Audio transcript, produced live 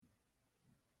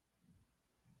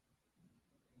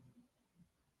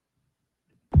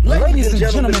Ladies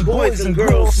and gentlemen, boys and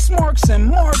girls, smarks and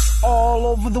marks all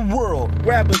over the world.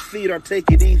 Grab a seat or take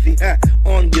it easy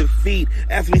on your feet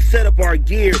as we set up our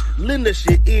gear. Lend us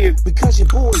your ear. Because your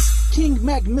boys, King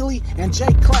Mac Millie and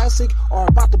Jay Classic, are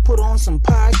about to put on some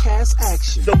podcast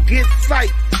action. So get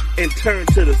psyched and turn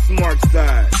to the smart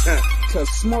side. Because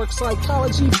Smark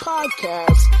Psychology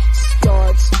Podcast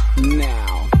starts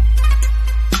now.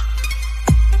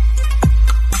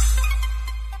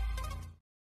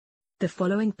 The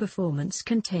following performance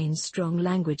contains strong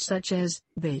language such as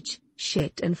bitch,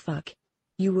 shit and fuck.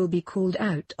 You will be called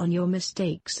out on your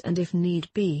mistakes, and if need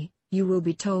be, you will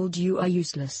be told you are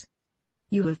useless.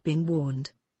 You have been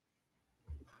warned.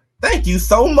 Thank you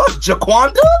so much,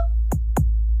 Jaquanda.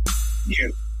 Yeah.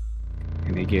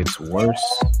 And it gets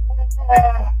worse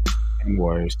and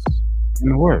worse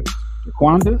and worse.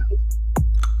 Jaquanda?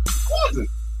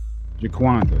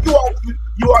 Jaquanda.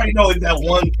 You already know it's that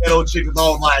one ghetto chick is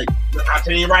all like, I'll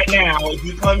tell you right now, if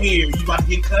you come here, you about to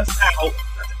get cussed out.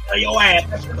 Tell your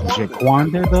ass.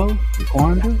 Jaquanda though?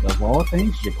 Jaquanda? Of all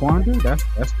things, Jaquanda?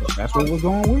 That's what we're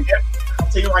going with? Yeah, I'll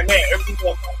tell you right now, everything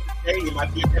will come with a J. It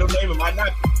might be a middle name, it might not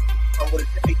be. Come with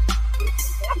a J.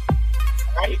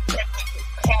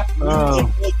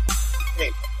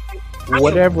 Right?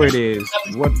 Whatever it is,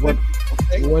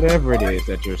 whatever it is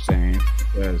that you're saying,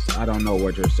 because I don't know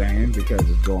what you're saying because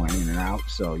it's going in and out.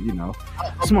 So,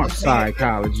 Smart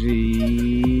Psychology,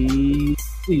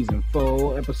 Season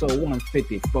 4, Episode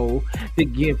 154, The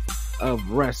Gift of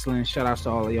Wrestling. Shout out to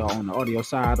all of y'all on the audio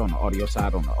side,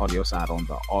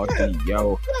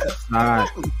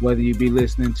 whether you be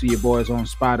listening to your boys on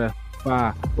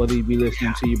Spotify, whether you be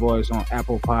listening to your boys on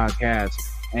Apple Podcasts,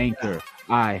 Anchor,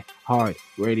 iHeart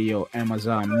Radio,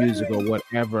 Amazon Music, or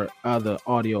whatever other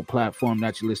audio platform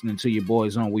that you're listening to your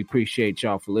boys on. We appreciate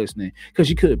y'all for listening, because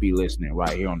you could be listening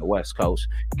right here on the West Coast.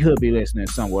 You could be listening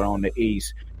somewhere on the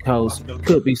East Coast.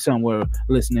 Could be somewhere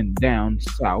listening down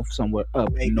south, somewhere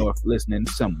up north listening,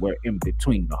 somewhere in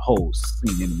between the whole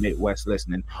scene in the Midwest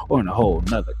listening, or in a whole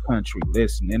nother country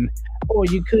listening. Or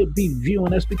you could be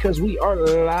viewing us because we are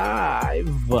live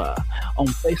on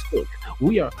Facebook.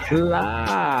 We are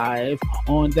live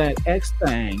on that X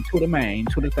thing, to the main,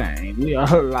 to the thing. We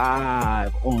are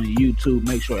live on YouTube.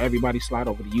 Make sure everybody slide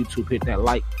over to YouTube, hit that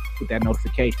like, hit that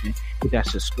notification, hit that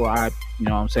subscribe,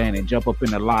 and jump up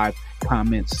in the live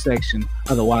comments section,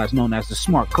 otherwise known as the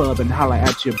Smart Club, and holla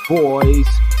at your boys,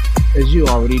 as you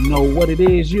already know what it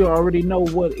is, you already know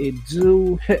what it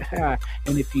do.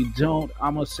 And if you don't,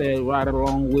 I'm gonna say it right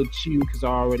along with you, because I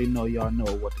already know y'all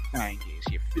know what the thing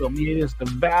is. You feel me? It is the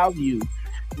value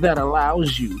that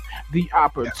allows you the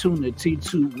opportunity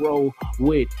to roll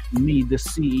with me, the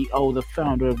CEO, the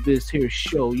founder of this here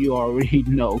show. You already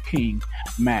know, King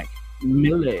Mac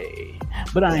Millie.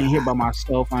 But I ain't here by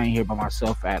myself. I ain't here by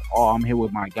myself at all. I'm here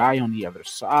with my guy on the other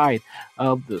side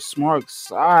of the Smark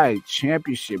Side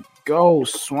Championship. Go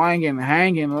swinging,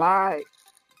 hanging live.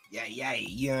 Yeah,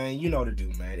 you know what to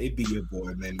do, man. It be your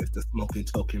boy, man, Mr. Smoking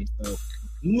Talk himself,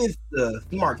 Mr.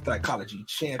 Smart Psychology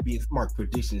Champion, Smart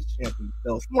Predictions Champion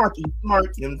himself, Smart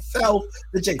himself,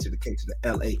 the J to the K to the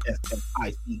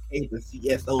LASSICK, the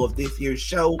CSO of this here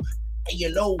show. And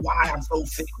you know why I'm so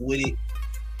sick with it?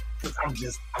 Because I'm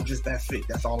just that sick.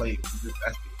 That's all it is.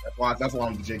 That's it. That's why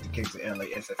I'm the J to K to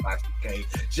LASSICK.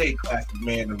 J Classic,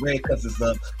 man. The red cuts is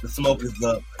up. The smoke is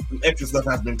up. The extra stuff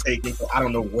has been taken, so I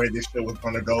don't know where this show is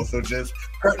going to go. So just,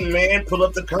 curtain man, pull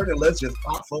up the curtain. Let's just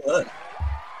pop for us.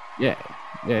 Yeah.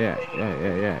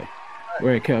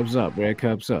 Red cups up.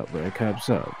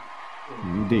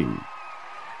 Indeed.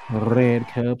 Red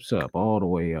cups up, all the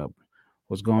way up.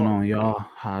 What's going on, y'all?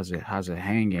 How's it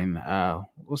hanging?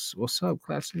 What's up,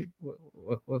 Classic?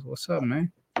 What's up,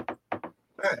 man?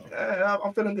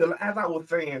 I'm feeling good. As I was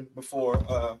saying before,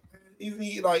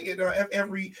 easy,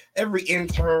 every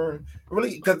intern,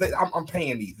 really, because I'm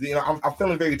paying these. I'm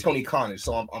feeling very Tony Khan,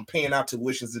 so I'm paying out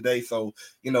tuitions today. So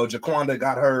Jaquanda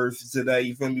got hers today.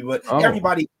 You feel me? But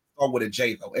everybody start with a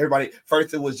J though. Everybody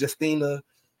first, it was Justina,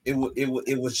 it was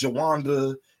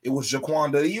Jawanda, it was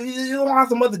Jaquanda. You don't have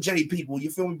some other J people. You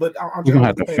feel me? But you're gonna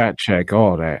have to fact check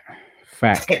all that.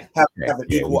 Fact have an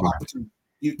equal opportunity.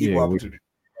 Equal opportunity.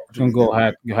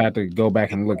 You have to go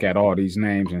back and look at all these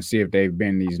names and see if they've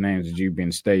been these names that you've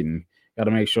been stating. Got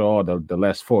to make sure all the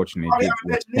less fortunate. Probably haven't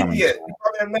met her yet.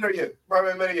 Probably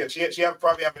haven't met her yet. She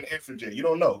probably have an extra J. You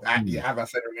don't know. Have I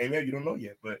said her name yet? You don't know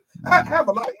yet. But I have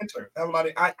a lot of interns.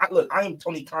 I am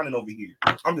Tony Connon over here.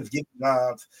 I'm just giving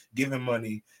jobs, giving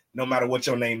money. No matter what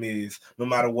your name is, no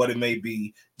matter what it may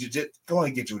be, you just go ahead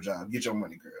and get your job, get your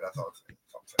money, girl. That's all I'm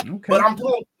saying. Okay. But I'm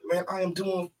doing, man. I am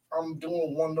doing I'm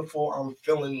doing wonderful. I'm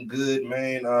feeling good,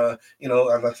 man. As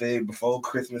I said before,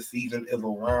 Christmas season is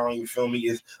around. You feel me?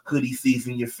 It's hoodie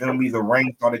season. You feel me? The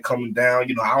rain started coming down.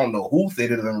 I don't know who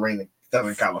said it doesn't rain in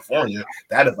Southern California.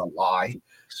 That is a lie.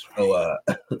 So,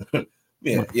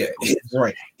 yeah, it's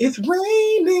right. It's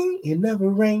raining. It never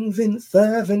rains in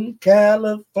Southern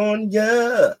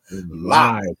California.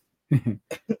 Lie.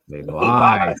 They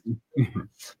lie.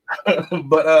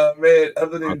 But man,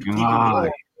 other than Fucking keeping lie.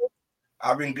 warm,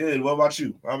 I've been good. What about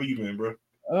you? How are you been, bro?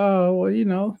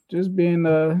 Well, just being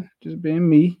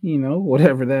me,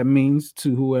 whatever that means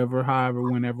to whoever, however,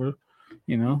 whenever,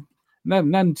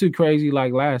 nothing too crazy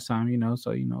like last time,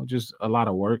 so just a lot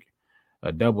of work,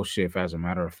 a double shift as a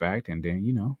matter of fact, and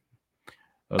then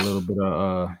a little bit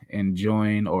of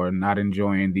enjoying or not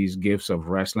enjoying these gifts of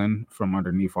wrestling from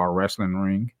underneath our wrestling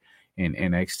ring in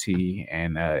NXT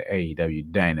and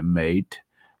AEW Dynamite.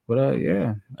 But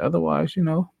yeah, otherwise,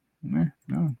 no.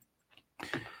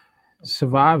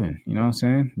 Surviving, you know what I'm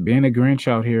saying? Being a Grinch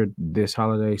out here this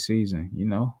holiday season, You've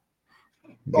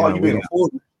been a fool,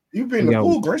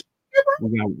 Grinch.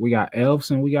 We got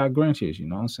elves and we got Grinches, you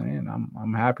know what I'm saying?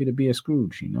 I'm happy to be a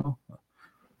Scrooge,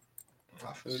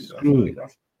 I feel you.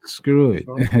 Screw it.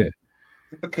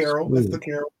 It's the carol. It's the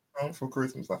carol for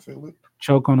Christmas. I feel it.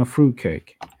 Choke on a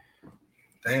fruitcake.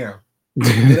 Damn.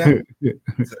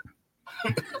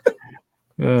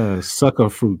 Suck a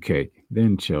fruitcake,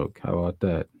 then choke. How about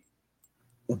that?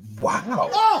 Wow.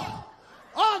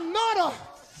 Oh, no, the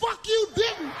fuck you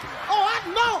didn't. Oh, I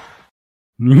know.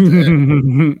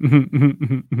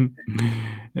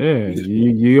 Yeah,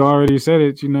 you already said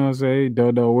it, you know what I'm saying?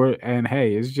 Don't know where, and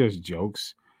hey, it's just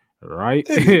jokes, right?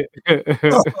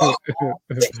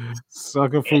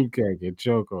 Suck a fruitcake and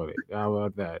choke on it. How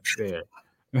about that? There.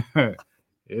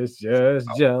 It's just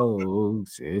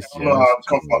jokes. It's just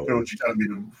come up here with you telling me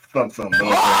to fuck something.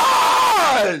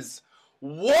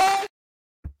 What?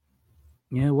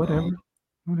 Yeah, whatever.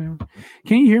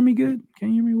 Can you hear me good?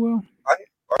 Can you hear me well? I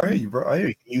hear you, bro. I hear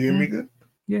you. Can you hear me good?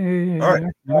 Yeah. All right.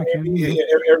 Everybody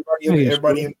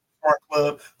Everybody in the Smark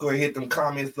Club, go ahead, hit them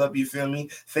comments up. You feel me?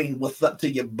 Say what's up to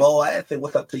your boy. Say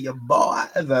what's up to your boy.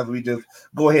 As we just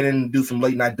go ahead and do some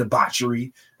late night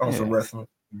debauchery on some wrestling.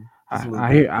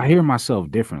 I hear myself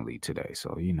differently today,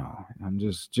 so I'm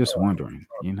just wondering.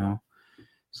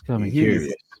 It's coming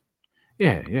curious.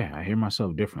 Yeah, I hear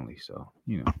myself differently, so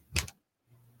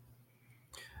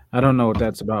I don't know what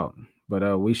that's about,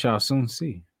 but we shall soon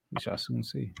see.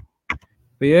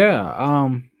 But yeah,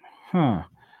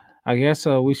 I guess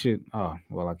we should. Oh,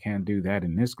 well, I can't do that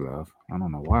in this glove. I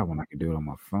don't know why when I can do it on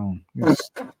my phone. I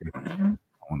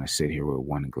want to sit here with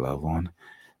one glove on.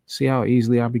 See how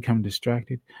easily I become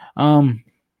distracted. For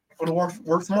the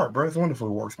work smart, bro. It's wonderful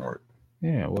to work smart.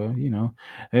 Yeah, well,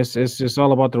 it's just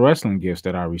all about the wrestling gifts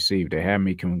that I received. They had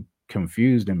me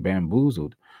confused and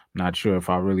bamboozled. Not sure if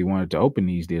I really wanted to open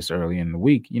these this early in the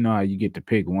week. You know how you get to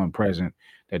pick one present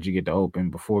that you get to open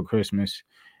before Christmas,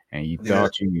 and you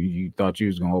thought you thought you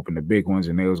was gonna open the big ones,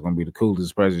 and they was gonna be the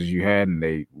coolest presents you had, and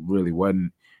they really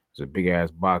wasn't. It was a big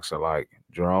ass box of like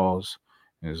draws.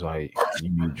 It was like you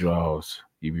need draws,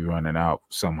 you be running out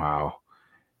somehow,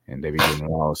 and they be getting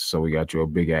lost. So we got you a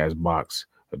big ass box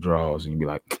of draws, and you be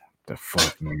like, "The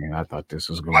fuck, man! I thought this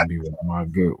was gonna be one of my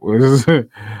good ones." It's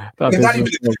not even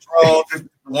the draws. It's the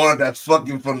one that's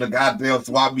fucking from the goddamn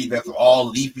swap meet that's all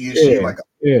leafy and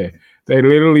shit. They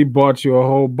literally bought you a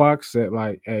whole box set.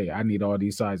 Like, hey, I need all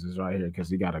these sizes right here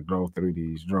because you got to go through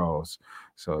these draws.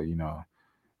 So I'm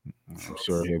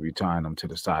sure he'll be tying them to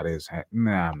the side of his head.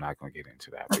 Nah, I'm not gonna get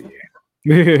into that, but yeah.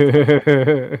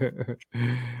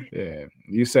 Yeah,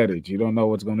 you said it. You don't know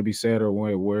what's going to be said or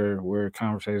where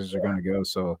conversations are going to go.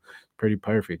 So pretty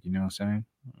perfect. You know what I'm saying?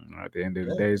 At the end of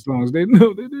the day, as long as they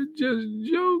know that it's just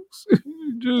jokes,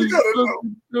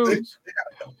 jokes.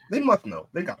 They must know.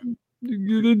 They got it.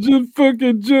 They're just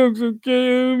fucking jokes, okay?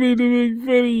 I don't mean to make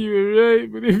fun of you,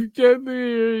 right? But if you can't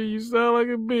hear you sound like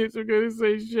a bitch. I'm gonna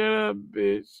say, shut up,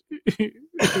 bitch.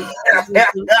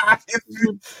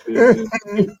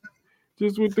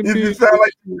 Just with the bitch. Sound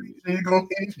like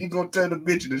you gonna tell the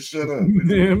bitch to shut up.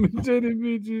 Damn, tell the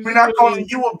bitch. We're not calling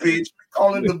you a bitch. We're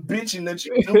calling the bitching that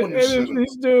you're doing.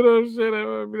 Shut up.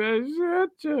 I'm like,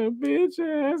 shut your bitch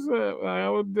ass up. Like,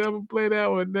 I'm gonna play that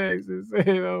one next and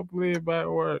say, hopefully it might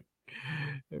work.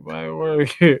 It might work.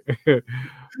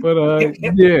 But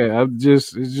yeah,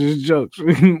 it's just jokes. I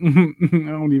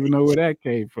don't even know where that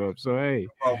came from. So hey.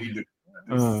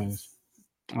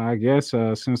 I guess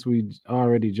since we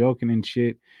already joking and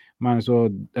shit, might as well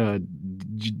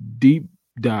deep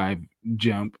dive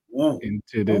jump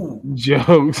into the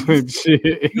jokes and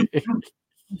shit.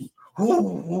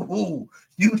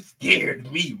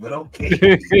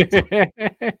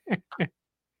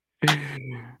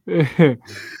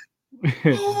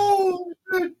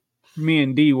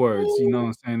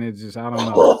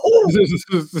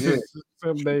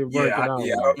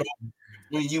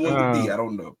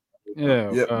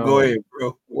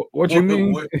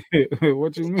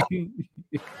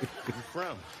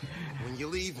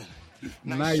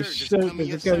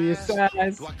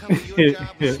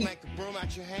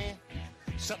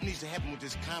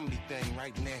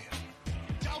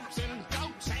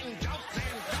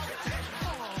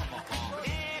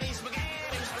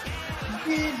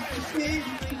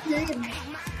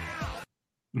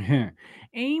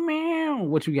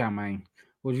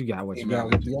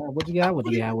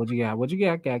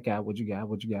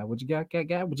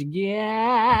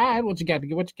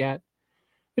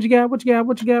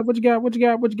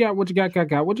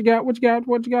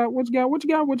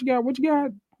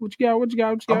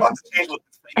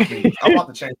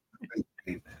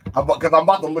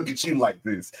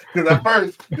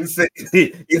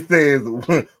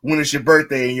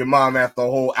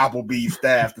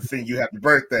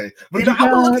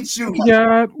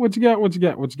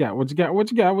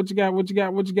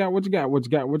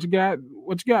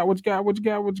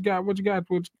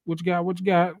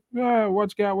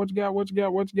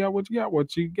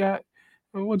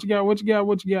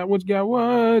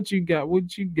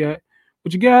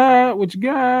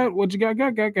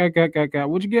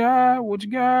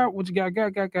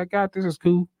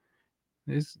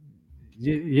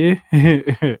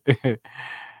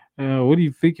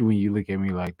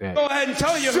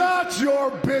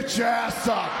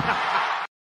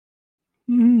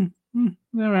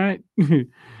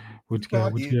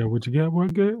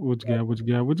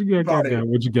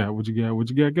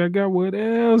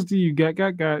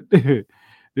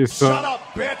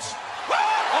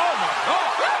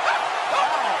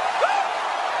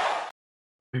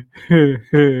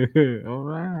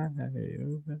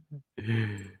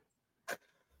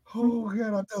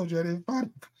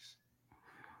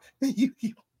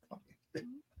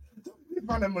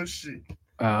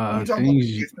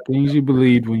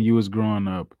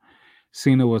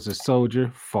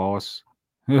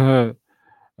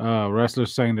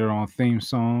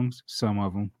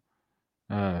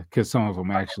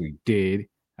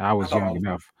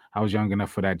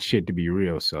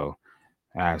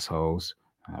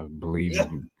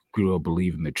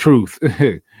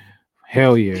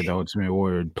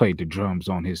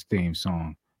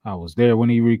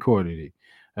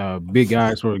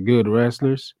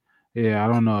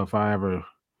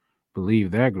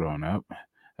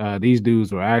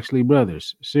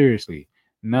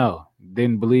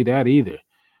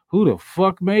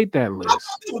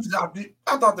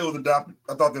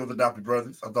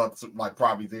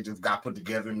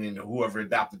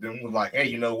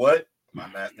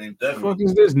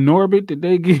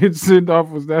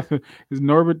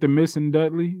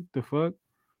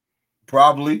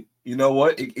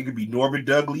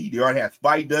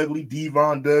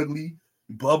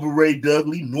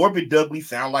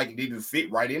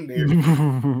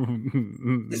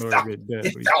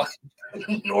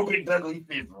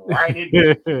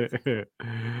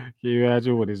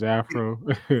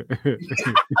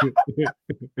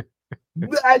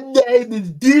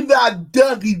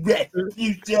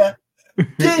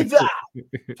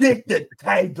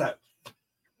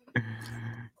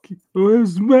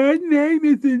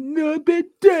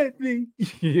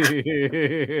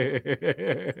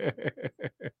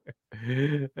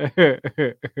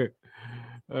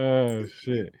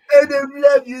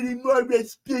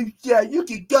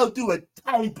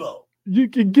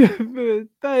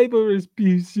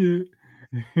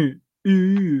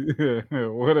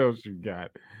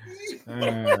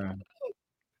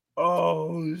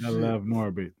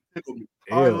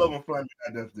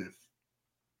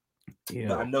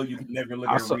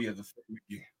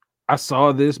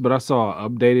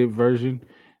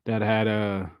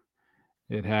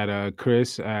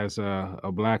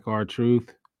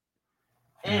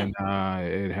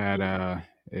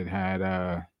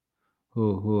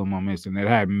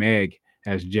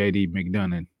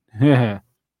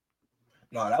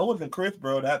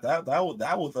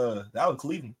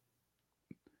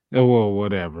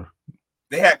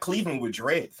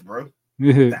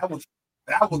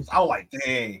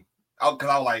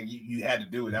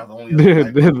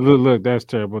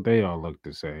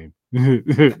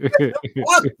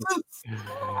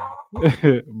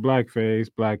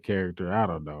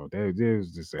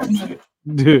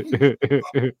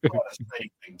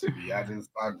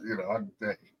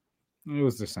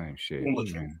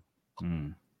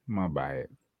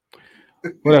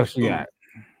 What else you Ooh, got?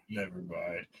 never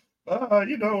mind.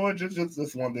 You know what? Just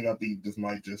this one thing I think this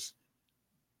might just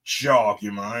jog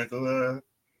your mind. So,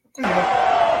 you know,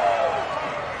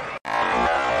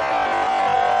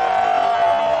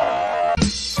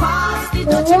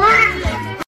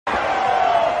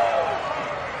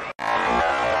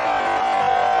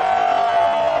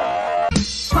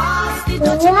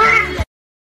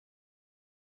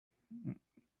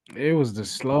 It was the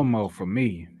slow mo for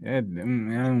me.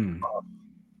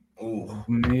 ooh,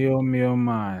 Meal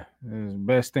mine. It was the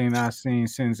best thing I've seen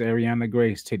since Ariana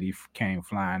Grace titty came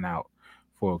flying out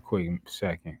for a quick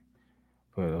second.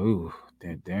 But ooh,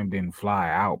 them didn't fly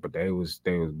out, but they was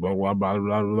blah blah blah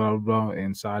blah blah, blah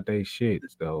inside they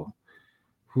shits though.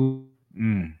 Who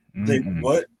they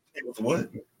what? It was what?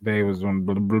 they was on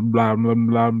blah blah blah blah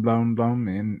blah blah blah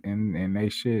in they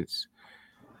shits.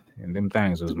 And them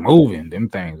things was moving. Them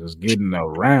things was getting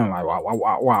around like wow wow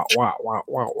wow wow wow wow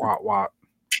wow wow wow.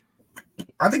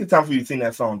 I think it's time for you to sing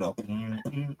that song though.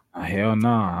 Mhm. Hell no,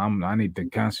 I need to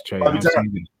concentrate. Bobby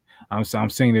Time. I'm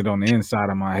singing it on the inside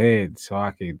of my head so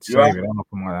I can You all save it off.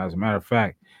 As a matter of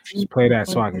fact, just play that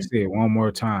so I can see it one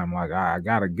more time. Like I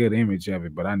got a good image of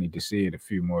it, but I need to see it a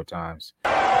few more times.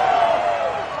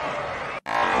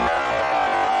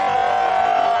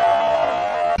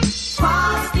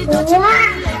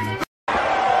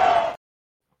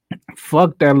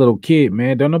 Fuck that little kid,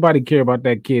 man. Don't nobody care about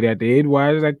that kid at the end.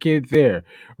 Why is that kid there?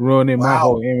 Ruining my Wow.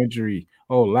 whole imagery.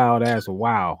 Oh, loud ass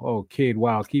wow. Oh, kid,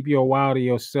 wow. Keep your wow to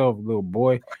yourself, little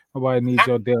boy. Nobody needs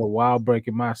your damn wow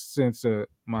breaking my sense of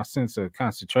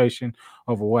concentration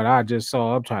over what I just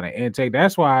saw. I'm trying to intake.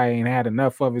 That's why I ain't had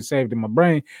enough of it saved in my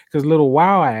brain. Because little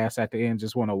wow ass at the end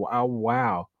just want to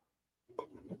wow.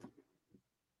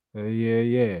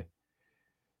 Yeah.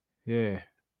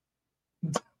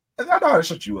 I know how to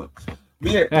shut you up.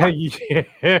 But yeah,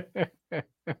 Yeah.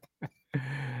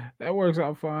 That works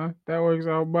out fine. That works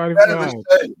out mighty that is a fine.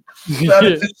 shame. That Yeah.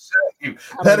 is a shame.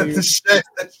 I That don't is a even shame.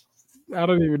 I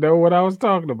don't even know what I was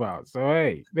talking about. So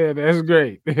hey, that's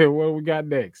great. What we got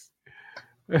next?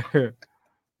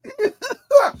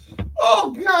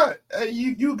 Oh God, hey,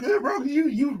 you good, bro?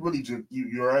 You really just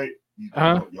you all right?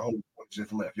 Huh? Your whole voice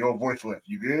just left. Your voice left.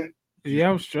 You good? You, Yeah,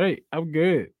 I'm straight. I'm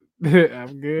good.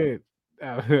 I'm good.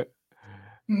 Uh,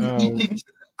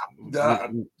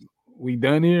 God, we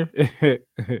done here?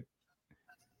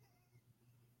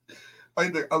 I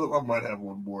might have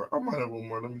one more. I might have one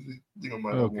more. Let me see. I think I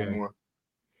might have one Okay. more.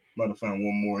 Might have found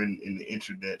one more in the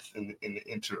internet, in the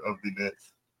inter of the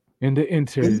nets. In the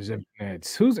internet.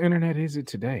 Whose internet is it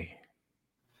today?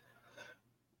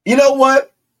 You know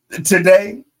what?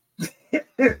 Today,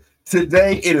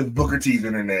 today it is Booker T's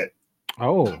internet.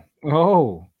 Oh,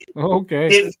 okay.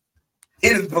 It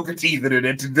is Booker T's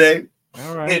internet today.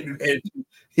 All right. And it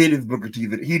is Booker T.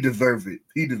 He deserves it.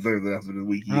 He deserves it after the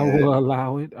week he I had. will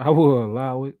allow it. I will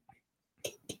allow it.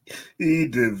 He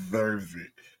deserves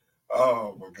it.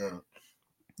 Oh my God.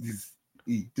 This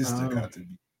stuck out to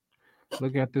me.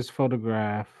 Look at this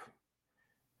photograph.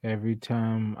 Every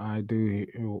time I do,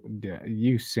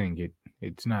 you sing it.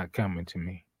 It's not coming to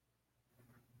me.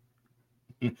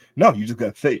 No, you just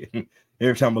gotta say it.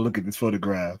 Every time I look at this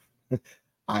photograph,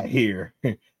 I hear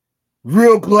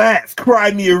real glass,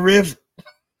 cry me a river.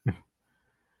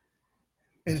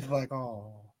 It's like,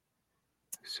 oh,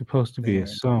 It's supposed to be a man.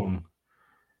 song.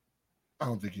 I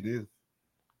don't think it is.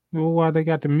 Well, why they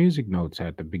got the music notes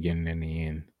at the beginning and the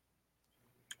end?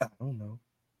 I don't know.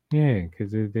 Yeah,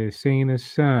 because they're singing a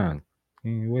song.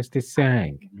 What's the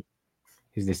song?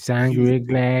 Is the song He was red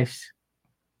glass?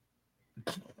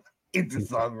 it's a Is,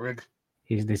 song, Rick.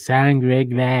 is the song red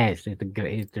glass? Is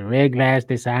the red glass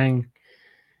the song?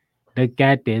 Look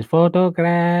at this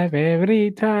photograph.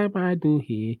 Every time I do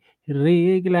hear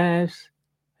red glass,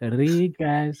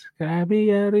 cry me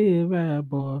a river,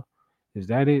 boy. Is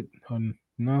that it?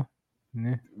 No?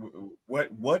 Nah.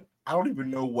 What? I don't even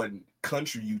know what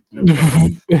country you. uh, Never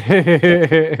mind.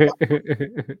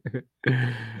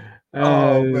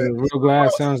 Oh man, Real bro,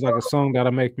 Glass sounds like a song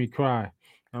that'll make me cry.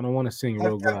 I don't want to sing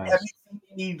Real have Glass. you seen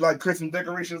any like Christmas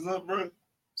decorations up, bro?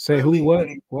 Say who? Really? What?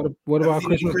 Any, What have you about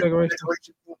seen any Christmas Christmas decorations?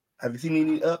 decorations? Have you seen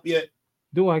any up yet?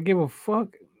 Do I give a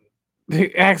fuck?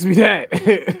 Ask me that.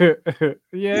 You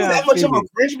Yeah, that I've much of seen a it.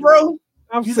 Grinch, bro?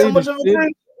 I've You that seen much it. of a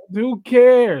Grinch? Who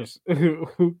cares?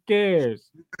 Who cares?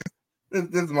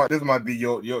 This might be this might be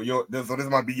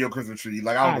your Christmas tree.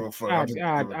 Like I don't give a fuck. I'm just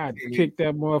I'd kick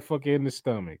that motherfucker in the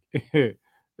stomach.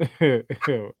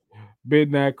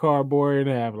 Bend that cardboard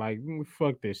in half. Like,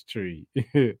 fuck this tree.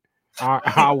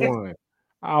 I won.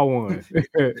 I won.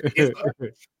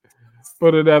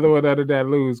 Put another one under that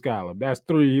lose column. That's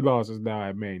 3 losses now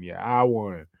at Mania. I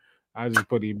won. I just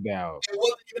put him down. It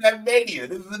wasn't even that Mania.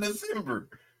 This is in December.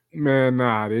 Man,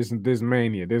 nah, this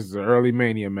Mania. This is an early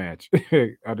Mania match.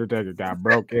 Undertaker got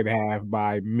broke in half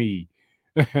by me.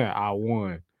 I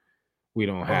won. We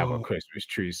don't have a Oh, Christmas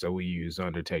tree, so we use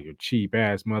Undertaker. Cheap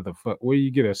ass motherfucker. Where you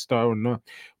get a star or not?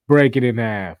 Break it in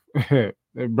half.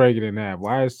 Break it in half.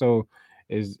 Why is so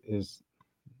is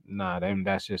nah, them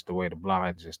that's just the way the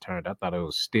blinds just turned. I thought it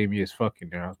was steamy as fucking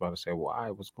there. I was about to say, why?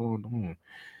 What's going on?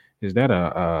 Is that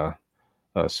a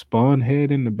spawn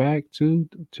head in the back too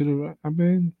to the right? I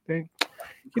mean, get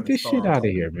put the this shit stars out of on.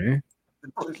 here, man.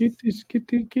 Get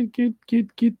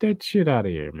that shit out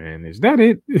of here, man. Is that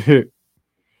it?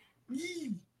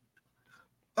 Yee.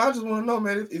 I just want to know,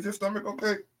 man, is your stomach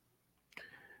okay?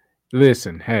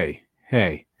 Listen, hey.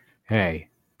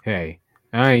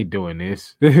 I ain't doing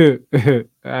this. I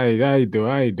ain't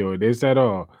doing this at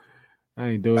all. I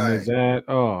ain't doing All this right. at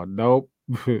all. Nope.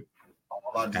 All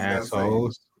I just gotta say is,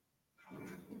 Assholes.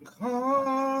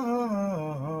 karma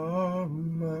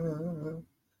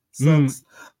Mm. sucks.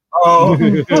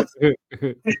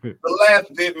 The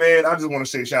last bit, man, I just want to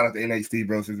say shout out to NXT,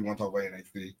 bro, since we want to talk about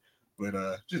NXT.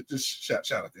 But just shout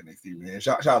out to NXT, man.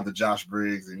 Shout out to Josh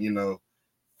Briggs and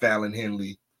Fallon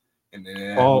Henley and then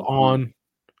that Fall whole crew. on.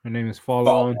 Her name is Fall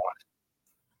Fall on. on.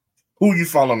 Who you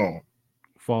falling on?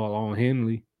 Fall on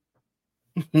Henley.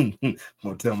 I'm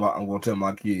gonna tell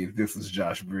my kids this is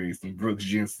Josh Briggs and Brooks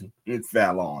Jensen. It's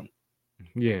Fallon.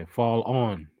 Yeah, fall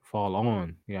on. Fall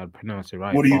on. You gotta pronounce it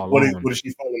right. What Fall on. is she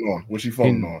falling on? What's she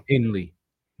falling on? Henley.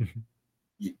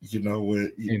 You know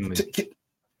what? Henley.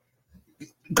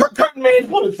 Curtain man,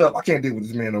 pull this up. I can't deal with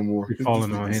this man no more. You're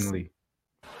falling on Henley.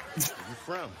 Where you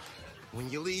from? When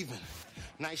you leaving?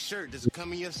 Nice shirt. Does it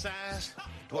come in your size?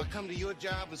 Do I come to your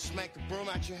job and smack the broom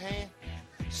out your hand?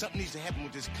 Something needs to happen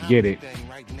with this Get comedy it. thing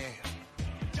right now.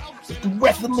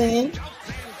 Wrestling.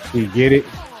 You get it?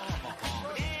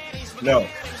 No,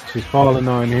 She's falling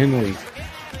on Henley.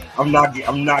 I'm not getting it.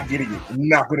 I'm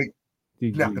not gonna Do do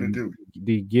it.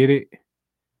 you get it?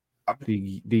 Do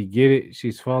you get it?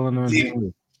 She's falling on Get it.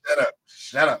 Henley.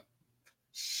 Shut up.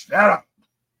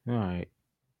 All right.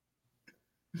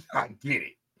 I get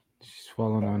it. She's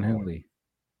falling on Henley.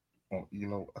 Oh,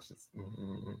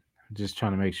 Just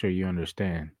trying to make sure you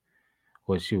understand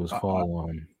what she was falling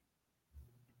on.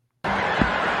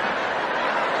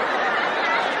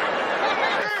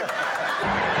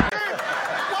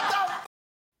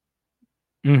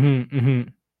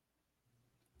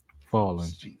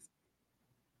 Falling.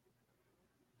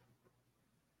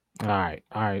 All right.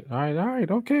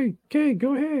 Okay,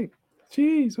 go ahead.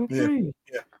 Jeez, okay.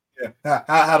 Yeah.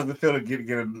 How does it feel to get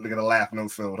a laugh no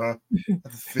sold, huh? How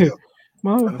does it feel?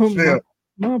 My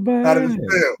bad. How does it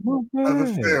feel? My bad. How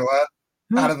does it feel, huh?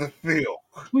 How does it feel?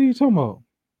 What are you talking about?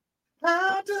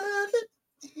 How does it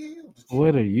feel?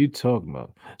 What are you talking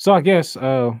about? So I guess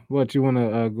what you want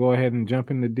to go ahead and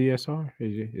jump into DSR?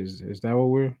 Is that what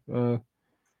we're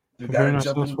preparing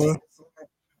ourselves for?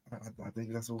 I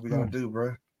think that's what we gotta do,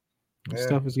 bro. Yeah.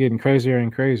 Stuff is getting crazier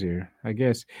and crazier. I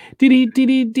guess. Boom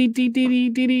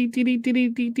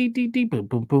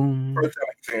boom boom. First time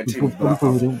I can say it,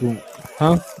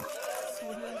 Huh?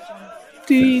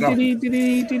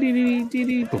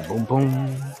 Boom boom boom.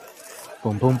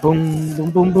 Boom boom boom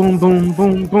boom boom boom boom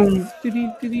boom boom.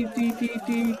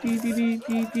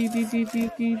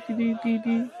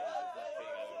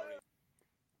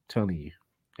 Telling you,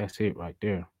 that's it right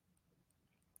there.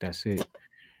 That's it.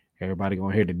 Everybody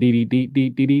gonna hear the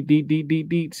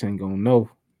deets and gonna know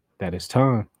that it's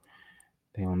time.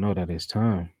 They don't know that it's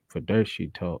time for Dirt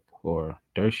Sheet Talk or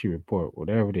Dirt Sheet Report,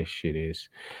 whatever this shit is.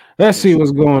 Let's see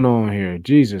what's going on here.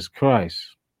 Jesus Christ.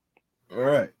 All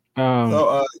right.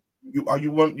 So you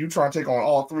trying to take on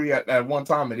all three at one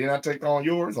time and then I take on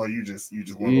yours, or you just want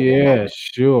to go Yeah,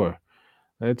 sure.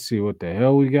 Let's see what the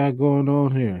hell we got going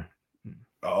on here.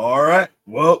 All right.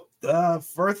 Well,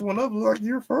 first one up looks like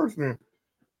you're first, man.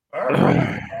 All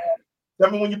right.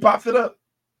 Tell me when you pops it up.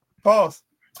 Pause.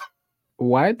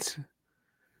 What?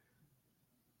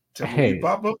 Tell me when you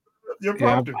pop up your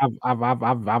prompter.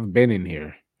 I've been in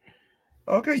here.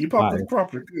 Okay, you popped the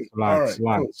prompter. Good.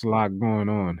 It's a lot going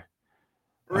on.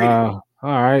 All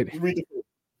right. Read the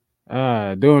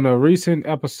During a recent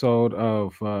episode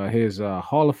of his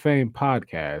Hall of Fame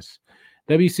podcast,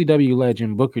 WCW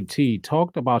legend Booker T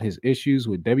talked about his issues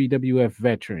with WWF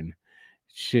veteran,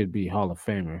 should be Hall of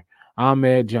Famer,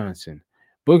 Ahmed Johnson.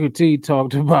 Booker T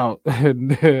talked about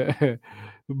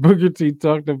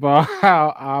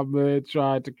how Ahmed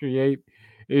tried to create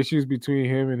issues between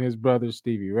him and his brother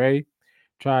Stevie Ray,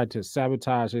 tried to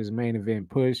sabotage his main event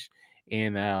push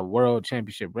in World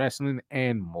Championship Wrestling,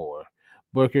 and more.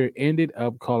 Booker ended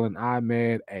up calling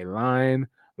Ahmed a lying,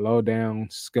 low down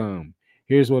scum.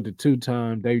 Here's what the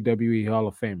two-time WWE Hall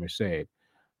of Famer said.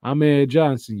 Ahmed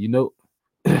Johnson,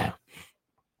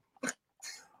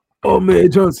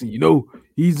 Ahmed Johnson,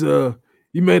 he's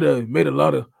he made a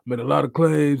lot of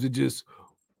claims and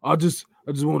I just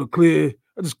want to clear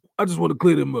I just want to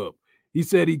clear them up. He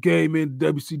said he came in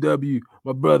WCW.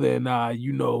 My brother and I,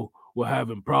 were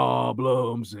having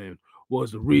problems and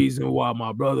was the reason why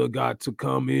my brother got to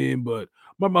come in. But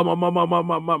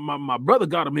my brother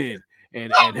got him in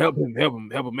and help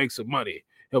him make some money.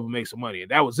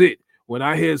 And that was it. When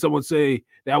I hear someone say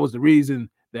that was the reason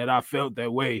that I felt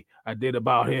that way I did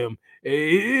about him,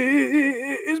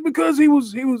 it's because he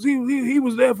was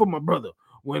there for my brother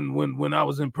when I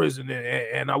was in prison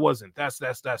and I wasn't. That's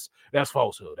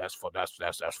falsehood. That's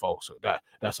falsehood.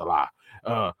 That's a lie.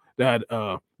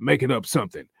 That making up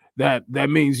something. That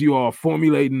means you are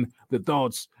formulating the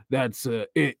thoughts that's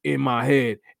in my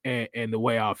head and the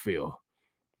way I feel.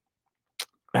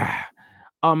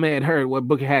 Ahmed heard what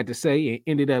Booker had to say and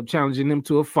ended up challenging him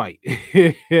to a fight.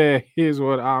 Here's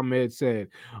what Ahmed said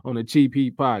on the Cheap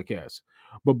Heat podcast.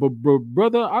 But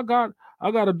brother, I got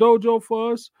a dojo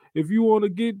for us. If you want to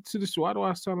get to the streets, why do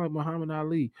I sound like Muhammad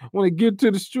Ali? Want to get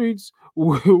to the streets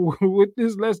with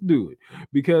this? Let's do it.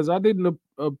 Because I didn't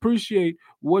appreciate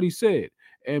what he said.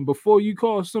 And before you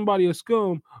call somebody a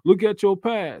scum, look at your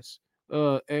past.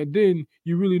 And then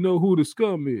you really know who the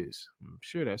scum is. I'm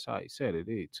sure that's how he said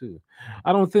it too.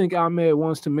 I don't think Ahmed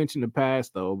wants to mention the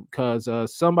past though, because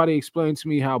somebody explained to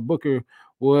me how Booker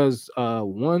was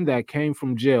one that came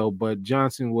from jail, but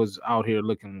Johnson was out here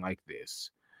looking like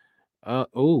this. Yeah.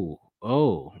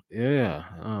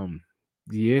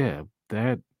 Yeah.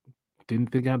 That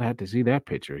didn't think I'd have to see that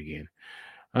picture again.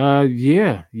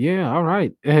 Yeah. All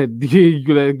right.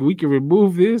 We can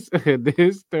remove this.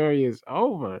 This story is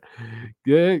over.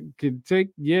 Good. Can take.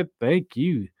 Yeah. Thank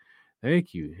you.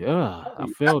 I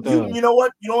felt. You know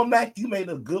what? Mac, you made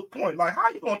a good point. Like, how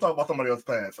you gonna talk about somebody else's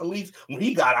past? At least when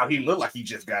he got out, he looked like he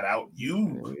just got out.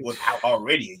 You was out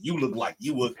already, and you looked like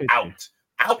you was out.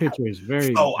 Picture is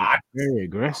very, very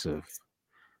aggressive.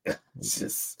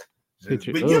 Just but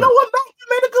you know what, Mac? You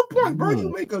made a good point, bro.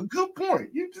 You make a good point.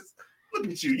 You just look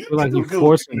at you. You feel like you're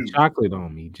forcing chocolate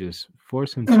on me. Just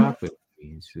forcing chocolate on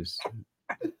me. It's just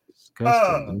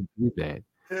disgusting. Don't do that.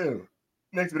 Yeah.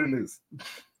 Next bit of news.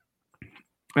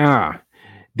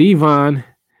 Devon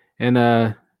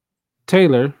and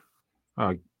Taylor,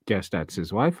 I guess that's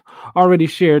his wife, already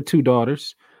shared two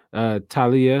daughters,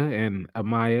 Talia and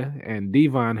Amaya, and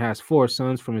Devon has 4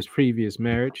 sons from his previous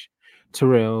marriage,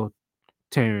 Terrell,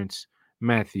 Terrence,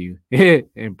 Matthew,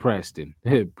 and Preston.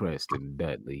 Preston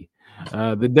Dudley.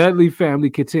 The Dudley family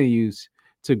continues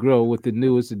to grow with the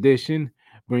newest addition,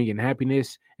 bringing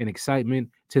happiness and excitement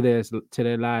to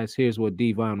their lives. Here's what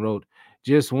Devon wrote.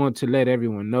 Just want to let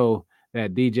everyone know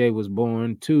that DJ was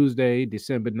born Tuesday,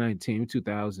 December 19,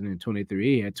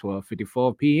 2023 at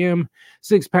 12:54 p.m.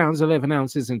 6 pounds, 11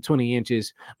 ounces, and 20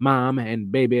 inches. Mom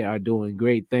and baby are doing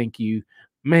great. Thank you.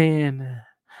 Man,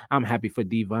 I'm happy for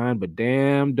Devon, but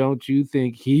damn, don't you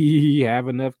think he have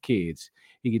enough kids?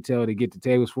 He can tell to get the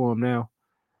tables for him now.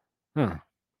 Huh.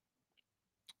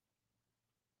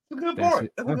 That's a good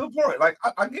point. That's a good point. Like,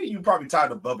 I get you probably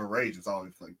tired of Bubba Rage. It's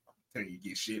always like telling you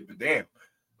get shit, but damn.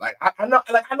 Like I know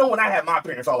when I had my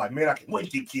parents, I was like, man, I can't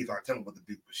wait to get kids aren't telling me what to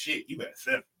do. But shit, you better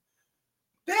settle.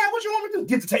 Dad, what you want me to do?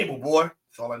 Get the table, boy.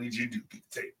 That's all I need you to do. Get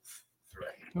the table.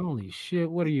 Right. Holy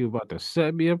shit, what are you about to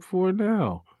set me up for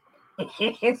now?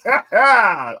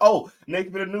 Oh,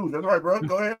 next bit of news. That's right, bro.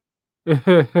 Go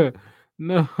ahead.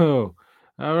 No.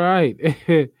 All right.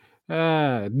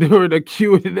 During the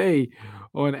Q&A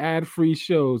on ad-free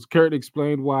shows, Kurt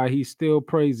explained why he's still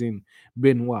praising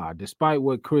Benoit. Despite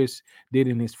what Chris did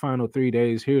in his final 3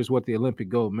 days, here's what the Olympic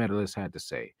gold medalist had to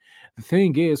say. The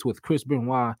thing is, with Chris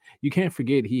Benoit, you can't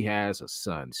forget he has a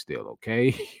son still,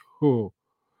 okay?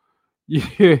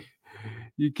 Yeah.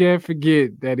 You can't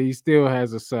forget that he still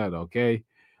has a son, okay?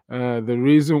 The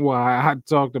reason why I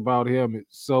talked about him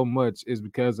so much is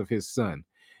because of his son.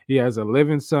 He has a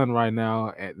living son right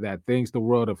now that thinks the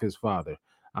world of his father.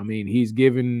 I mean, he's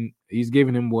given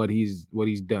him what he's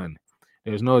done.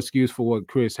 There's no excuse for what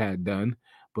Chris had done,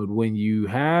 but when you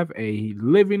have a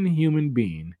living human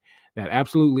being that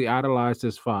absolutely idolized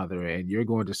his father, and you're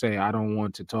going to say, I don't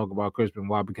want to talk about Chris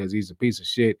Benoit because he's a piece of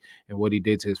shit and what he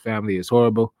did to his family is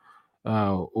horrible.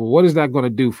 What is that going to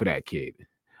do for that kid?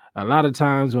 A lot of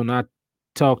times when I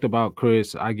talked about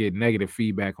Chris, I get negative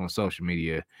feedback on social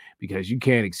media because you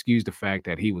can't excuse the fact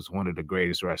that he was one of the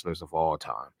greatest wrestlers of all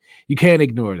time. You can't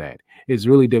ignore that. It's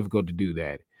really difficult to do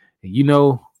that.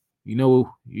 And You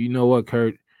know what,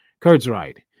 Kurt? Kurt's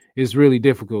right. It's really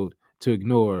difficult to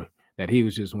ignore that he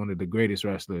was just one of the greatest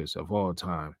wrestlers of all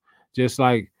time. Just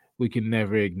like we can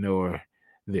never ignore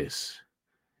this.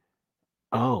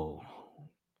 Oh,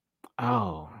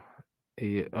 oh,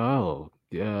 yeah, oh,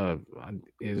 yeah.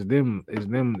 Is them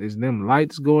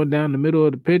lights going down the middle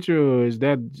of the picture, or is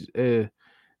that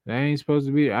ain't supposed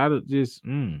to be? I don't just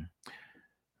hmm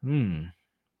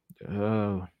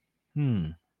uh hmm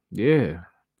yeah.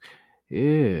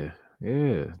 Yeah,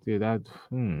 yeah, dude. I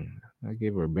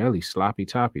gave her a belly sloppy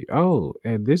toppy. Oh,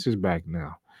 and this is back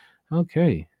now.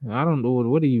 Okay, I don't know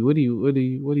what are you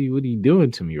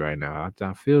doing to me right now?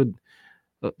 I feel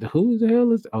who the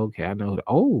hell is? Okay, I know.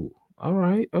 Oh, all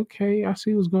right. Okay, I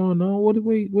see what's going on. What?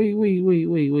 Wait. Are Whoa, these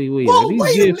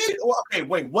wait a gifts? minute. Well, okay,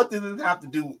 wait. What does this have to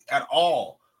do at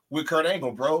all with Kurt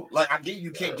Angle, bro? Like, I get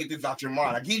you can't get this out your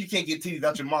mind. I get you can't get titties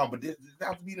out your mind, but does this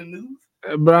have to be the news?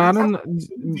 Bro, Does I this have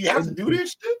don't. do you have to do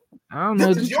this shit? I don't know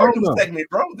This what is you're your talking new about. segment,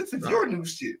 bro. This is your new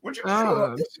shit. What you mean?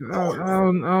 I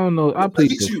don't know. I Look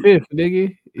plead at the you. fifth,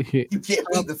 nigga. You can't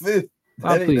plead the fifth.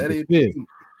 I That plead the ain't fifth. you.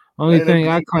 Only That ain't thing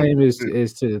I plead claim the is fifth.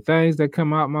 is to the things that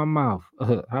come out my mouth.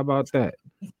 How about that?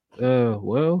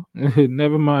 Well,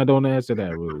 never mind. Don't answer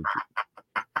that, Rude.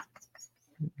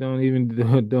 Don't even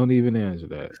answer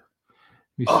that. Let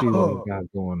me see what Oh, I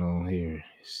got going on here.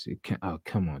 Oh,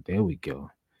 come on. There we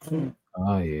go.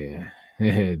 Oh yeah.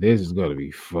 This is gonna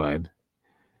be fun.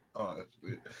 oh,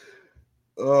 shit.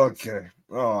 Okay.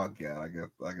 Oh god, I guess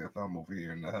I'm over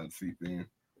here in the hot seat then.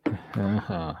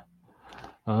 Uh-huh.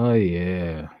 Oh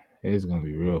yeah. It's gonna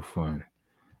be real fun.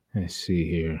 Let's see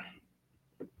here.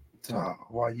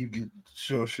 While you get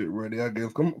show shit ready, I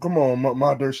guess. Come on,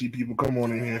 my dirt sheet people, come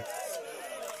on in here.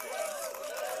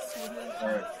 All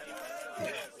right.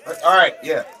 All right.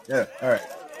 Yeah. All right.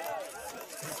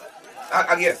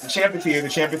 I guess the champion's here. The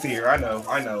champion's here. I know.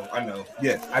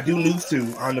 Yes, I do news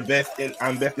too. I'm best in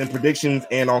predictions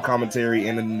and on commentary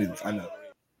and in the news. I know.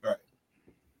 All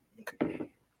right. Okay.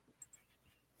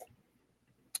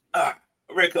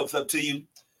 Red Cup's up to you.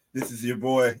 This is your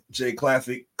boy Jay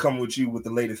Classic coming with you with the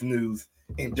latest news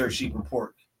and Dirt Sheet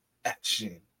Report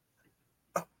action.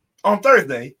 On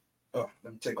Thursday, let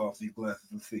me take off these glasses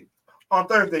and see. On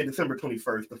Thursday, December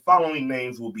 21st, the following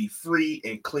names will be free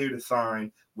and clear to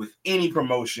sign with any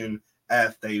promotion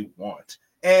as they want.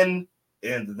 And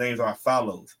the names are as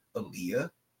follows: Aaliyah,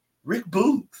 Rick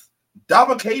Boogs,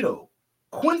 Dabakato,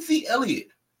 Quincy Elliott,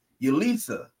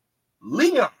 Yelisa,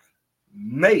 Leon,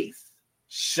 Mace,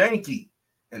 Shanky,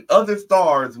 and other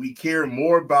stars we care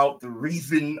more about. The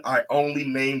reason I only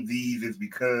name these is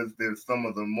because they're some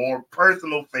of the more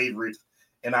personal favorites,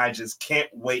 and I just can't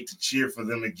wait to cheer for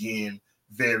them again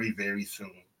very, very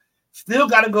soon. Still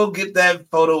got to go get that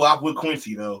photo op with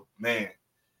Quincy, though. Man,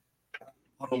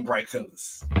 all them bright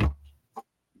colors.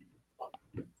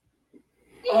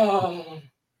 Oh,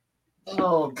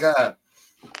 God.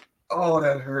 Oh,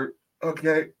 that hurt.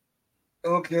 Okay.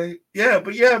 Yeah,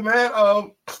 but yeah, man.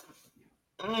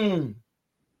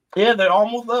 Yeah, they're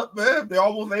almost up, man. They're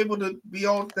almost able to be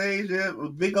on stage. Yeah,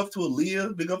 big up to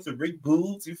Aaliyah, big up to Rick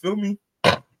Boogs. You feel me?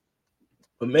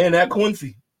 But man, that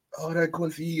Quincy,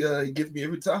 he gets me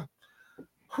every time.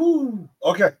 Whew.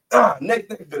 Okay. Next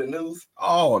bit of news.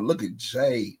 Oh, look at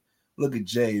Jade.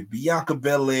 Bianca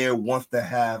Belair wants to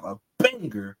have a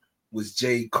banger with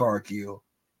Jade Cargill.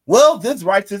 Well, this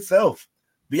writes itself.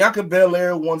 Bianca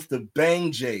Belair wants to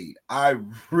bang Jade. I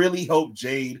really hope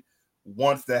Jade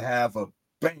wants to have a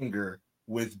banger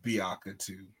with Bianca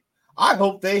too. I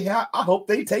hope they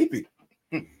tape it.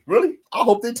 Really? I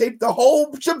hope they tape the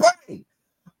whole shebang.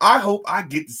 I hope I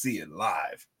get to see it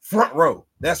live. Front row.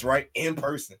 That's right, in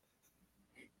person.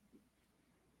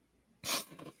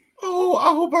 Oh, I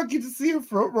hope I get to see it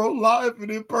front row live and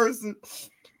in person.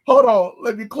 Hold on.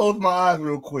 Let me close my eyes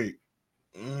real quick.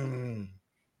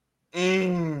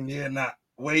 Yeah, not.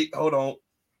 Wait, hold on.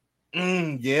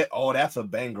 Yeah. Oh, that's a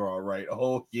banger, all right.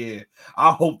 Oh, yeah.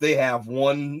 I hope they have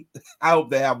one. I hope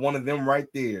they have one of them right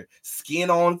there. Skin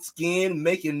on skin,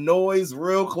 making noise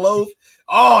real close.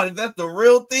 Oh, is that the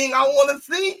real thing I want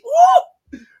to see?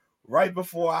 Woo! Right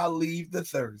before I leave the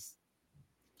thirst.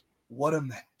 What a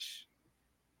match.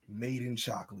 Made in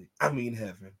chocolate. I mean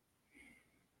heaven.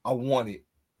 I want it.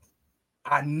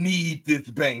 I need this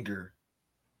banger.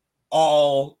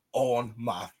 All on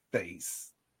my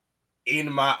face. In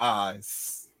my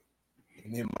eyes.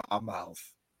 And in my mouth.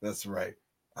 That's right.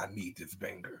 I need this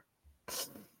banger.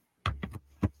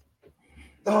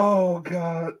 Oh,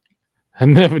 God. I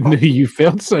never knew you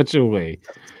felt such a way.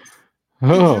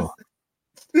 Oh,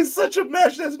 It's such a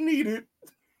match that's needed.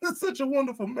 It's such a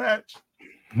wonderful match.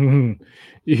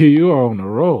 You are on a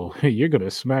roll. You're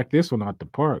gonna smack this one out the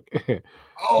park.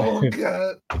 Oh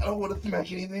God, I don't want to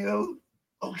smack anything else.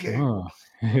 Okay. Oh,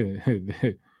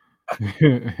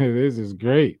 this is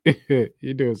great.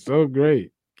 You're doing so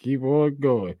great. Keep on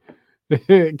going.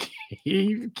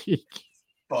 keep.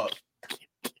 Fuck.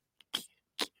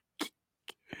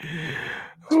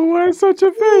 Why such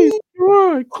a face? Come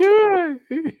on, come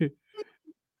on.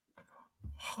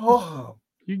 Oh,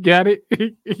 You got it.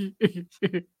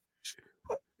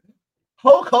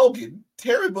 Hulk Hogan,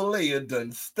 Terry Bollea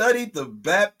done studied the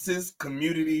Baptist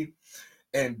community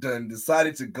and done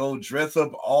decided to go dress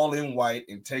up all in white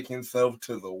and take himself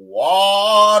to the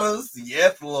waters.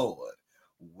 Yes, Lord.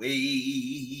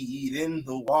 Wade in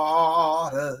the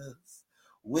waters.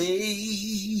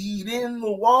 Wade in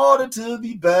the water to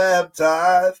be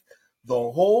baptized. The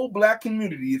whole black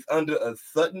community is under a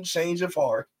sudden change of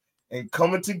heart and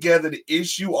coming together to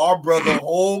issue our brother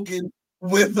Hogan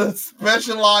with a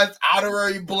specialized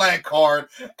honorary black card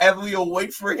as we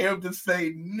await for him to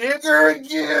say nigger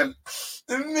again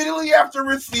immediately after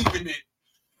receiving it.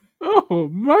 Oh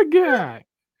my God.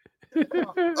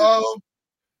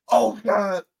 Oh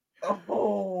God.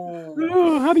 Oh.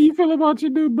 Oh, how do you feel about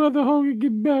your new brother Hogan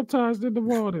getting baptized in the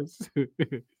waters?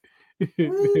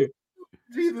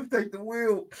 Jesus, take the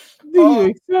wheel. Do you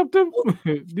accept him?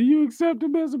 Do you accept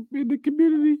him as in the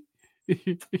community?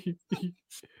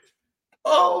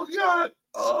 Oh God.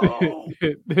 Oh.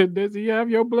 Does he have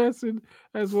your blessing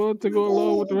as well to go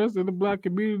along with the rest of the black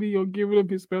community or giving him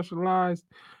his specialized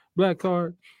black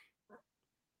card?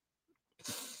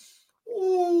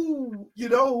 Ooh,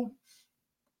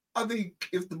 I think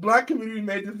if the black community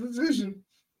made this decision,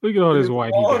 look at all this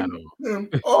white he got on.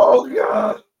 Oh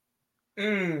God.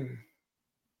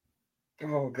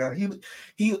 Oh God.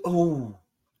 Oh.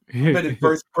 I bet his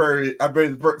first prayer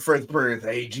is,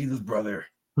 hey, Jesus, brother.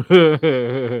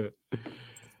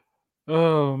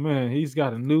 Oh man, he's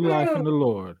got a new life in the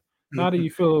Lord. How do you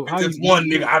feel? How Just one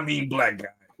nigga, I mean black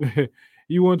guy.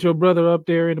 You want your brother up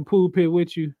there in the pool pit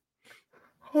with you?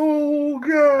 Oh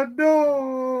God,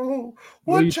 no!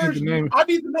 What church? I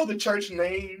need to know the church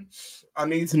name. I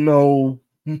need to know.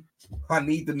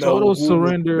 Total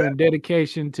surrender and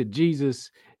dedication to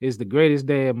Jesus is the greatest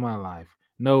day of my life.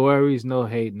 No worries, no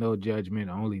hate, no judgment,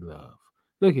 only love.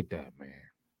 Look at that, man.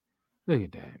 Look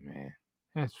at that, man.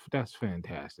 That's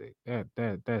fantastic.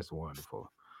 That's wonderful.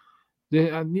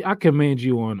 I commend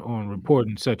you on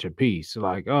reporting such a piece.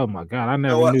 Like, oh my God, I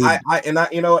never knew.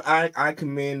 I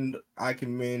commend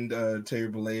Terry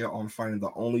Bollea on finding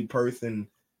the only person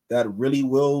that really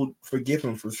will forgive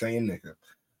him for saying nigga.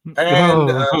 And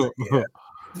yeah.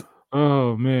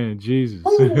 Oh man, Jesus.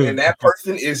 And that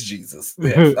person is Jesus.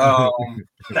 Yes.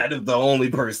 That is the only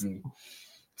person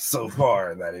so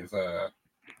far that is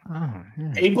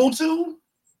able to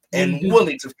and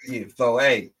willing to forgive. So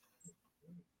hey,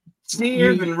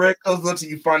 cheers and red goes up to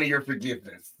you finding your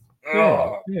forgiveness.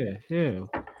 Yeah.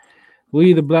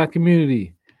 We the black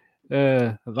community,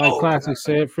 like Classic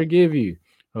said, forgive you.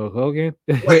 Hulk Hogan.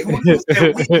 Wait, who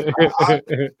said we?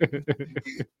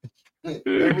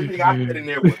 Everything I said in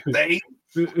there was they,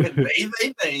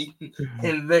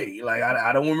 and they. Like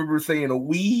I don't remember saying a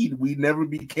we. We never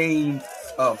became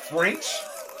French.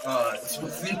 I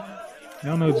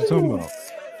don't know what you're talking about.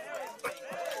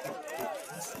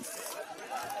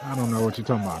 I don't know what you're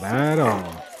talking about at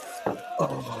all.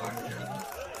 Oh my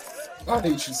God. I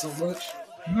hate you so much.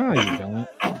 No, you don't.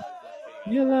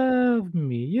 You love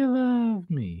me. You love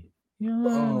me. You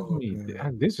love me.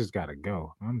 This has got to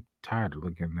go. I'm tired of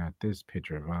looking at this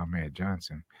picture of Ahmed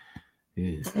Johnson.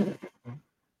 He's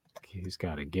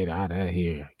got to get out of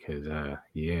here because,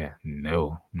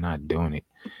 no, I'm not doing it.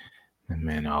 And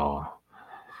man,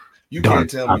 you can't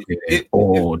tell me. Is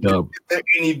there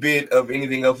any bit of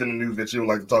anything else in the news that you would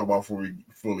like to talk about before we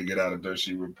fully get out of Dirt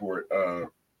Sheet Report?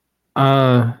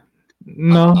 No,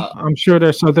 I'm sure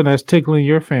there's something that's tickling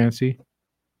your fancy.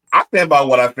 I stand by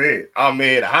what I said. I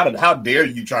mean, how dare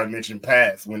you try to mention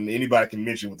past when anybody can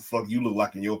mention what the fuck you look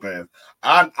like in your past?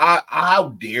 How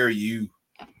dare you?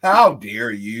 How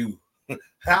dare you? And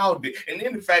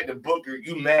then the fact that Booker,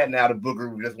 you mad now that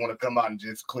Booker just want to come out and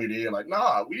just clear the air like,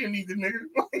 nah, we didn't need the nigga.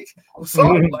 Like, I'm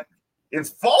sorry, like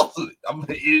it's falsehood. I mean,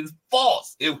 it's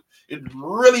false. It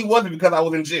really wasn't because I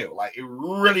was in jail. Like it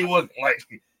really wasn't. Like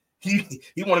he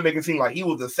want to make it seem like he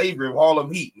was the savior of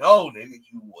Harlem Heat. No, nigga,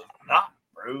 you was not.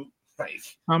 Bro. Like,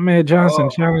 Ahmed Johnson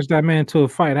challenged that man to a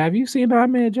fight. Have you seen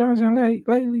Ahmed Johnson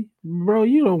lately? Bro,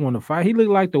 you don't want to fight. He looked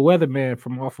like the weatherman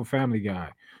from off of Family Guy.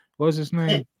 What's his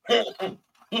name?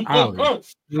 Ollie.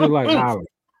 He looked like Ollie.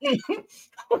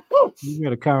 You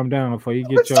better calm down before you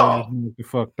get your ass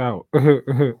fucked out.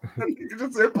 You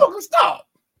just said, Booker, stop.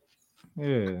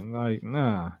 Yeah, like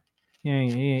nah.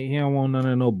 He don't want none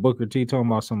of no Booker T talking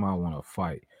about something I want to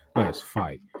fight. Let's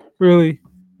fight. Really?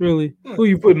 Really? Who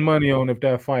you putting money on if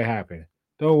that fight happen?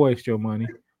 Don't waste your money.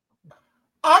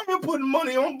 I've been putting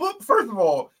money on Book. First of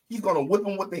all, he's gonna whip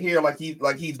him with the hair like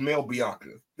he's Mel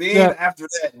Bianca. Then after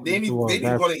that, then he's gonna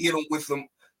hit him with some.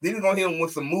 Then he's gonna hit him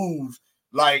with some moves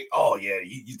like, oh yeah,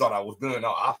 you thought I was done.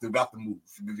 No, I still got the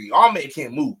moves. Ahmed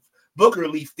can't move. Booker at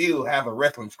least still have a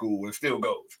wrestling school and still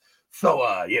goes. So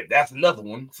yeah, that's another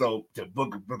one. So to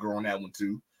Booker on that one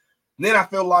too. Then I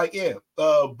feel like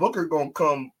Booker gonna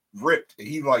come ripped. And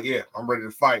he's like, yeah, I'm ready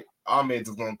to fight. Ahmed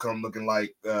is gonna come looking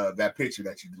like that picture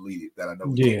that you deleted. That I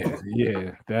know.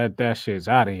 Yeah. That shit's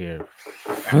out of here.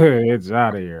 It's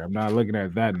out of here. I'm not looking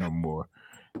at that no more.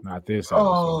 Not this episode.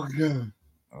 Oh god.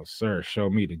 Oh sir, show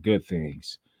me the good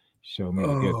things. Show me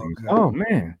the good things. God. Oh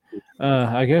man.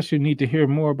 I guess you need to hear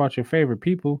more about your favorite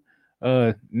people.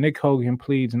 Nick Hogan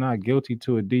pleads not guilty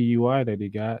to a DUI that he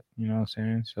got. You know what I'm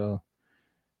saying? So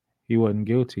he wasn't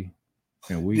guilty.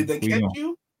 And did they catch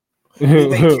you?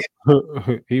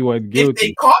 He wasn't guilty. If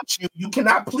they caught you, you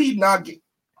cannot plead not guilty.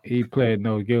 He pled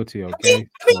no guilty. Okay,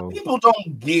 so people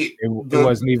don't get it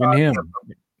wasn't even him.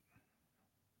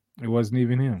 It wasn't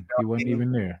even him. He wasn't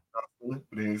even there.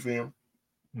 Didn't see him.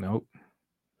 Nope.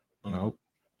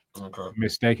 Okay.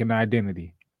 Mistaken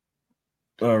identity.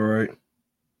 All right.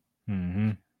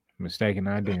 Mistaken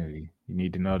identity. You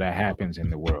need to know that happens in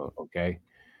the world. Okay.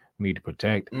 We need to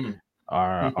protect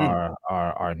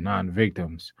our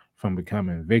non-victims from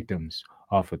becoming victims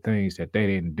off of things that they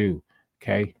didn't do.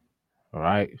 Okay. All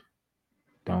right.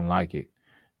 Don't like it.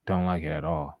 Don't like it at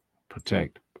all.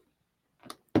 Protect.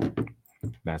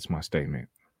 That's my statement.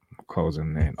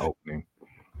 Closing and opening.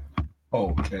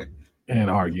 Okay.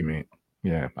 And argument.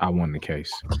 Yeah, I won the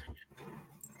case.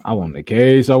 I won the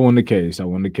case. All right,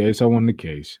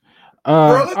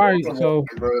 so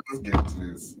let's get into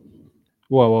this.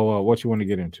 Whoa. What you want to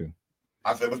get into?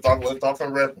 I said let's talk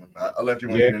some wrestling. I'll let you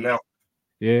in and out.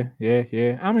 Yeah.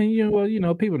 I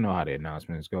mean, people know how the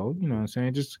announcements go. You know what I'm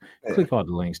saying? Just click all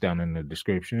the links down in the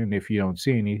description. And if you don't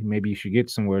see any, maybe you should get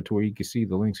somewhere to where you can see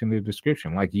the links in the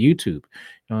description, like YouTube. You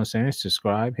know what I'm saying?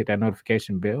 Subscribe, hit that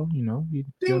notification bell. You'll know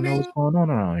what's going on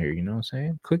around here. You know what I'm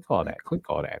saying? Click all that.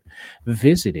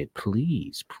 Visit it,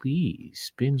 please.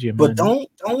 Spend your money.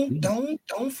 But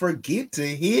don't forget to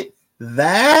hit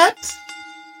that.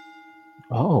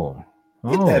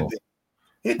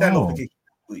 Hit that notification,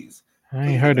 please. I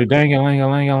ain't heard a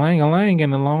dang-a-lang-a-lang-a-lang-a-lang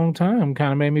in a long time.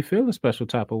 Kind of made me feel a special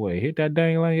type of way. Hit that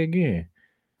dang-a-lang again.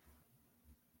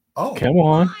 Oh. Come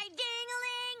on. My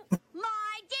ding-a-ling.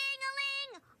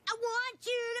 I want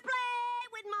you to play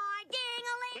with my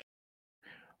ding-a-ling.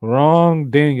 Wrong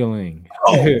ding-a-ling.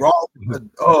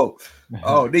 Oh,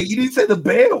 wrong. You didn't say the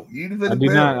bell.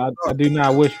 I do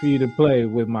not wish for you to play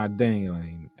with my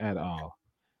ding-a-ling at all.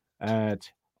 At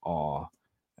all.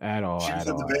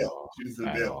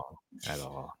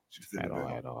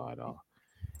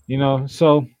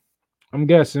 So I'm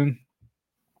guessing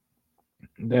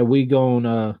that we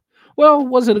gonna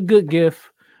was it a good gift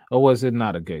or was it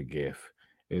not a good gift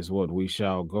is what we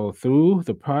shall go through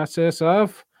the process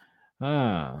of.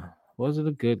 Was it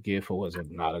a good gift or was it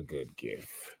not a good gift?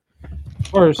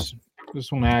 First,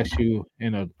 just want to ask you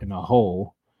in a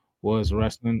whole, was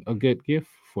wrestling a good gift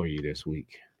for you this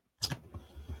week?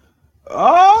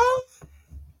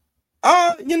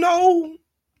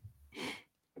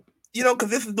 Because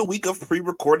this is the week of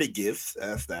pre-recorded gifts,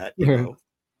 as that,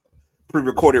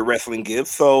 pre-recorded wrestling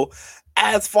gifts. So,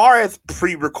 as far as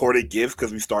pre-recorded gifts,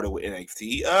 because we started with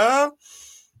NXT, I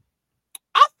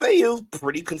think it was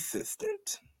pretty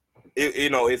consistent.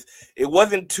 It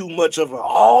wasn't too much of a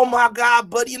oh my god,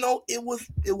 but it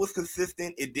was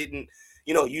consistent. It didn't.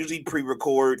 Usually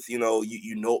pre-records, you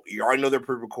already know they're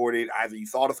pre-recorded. Either you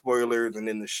saw the spoilers and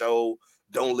then the show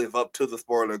don't live up to the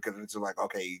spoiler because it's just like,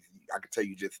 okay, I can tell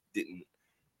you just didn't,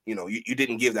 you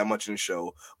didn't give that much in the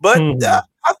show. But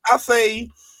I'll say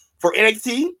for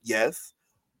NXT, yes.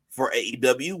 For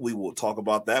AEW, we will talk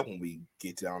about that when we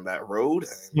get down that road.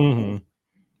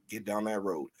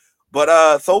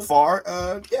 But so far,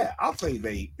 I'll say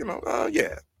they,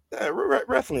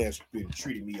 wrestling has been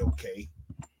treating me okay.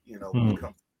 When it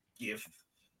comes to gifts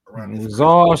around this. It was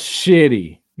all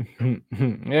shitty.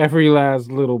 Every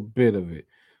last little bit of it.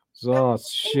 It was all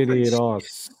shitty. It all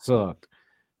sucked.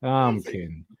 I'm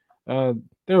kidding. There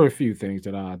were a few things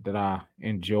that I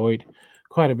enjoyed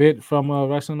quite a bit from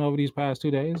wrestling over these past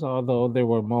 2 days, although there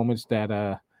were moments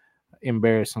that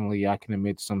embarrassingly I can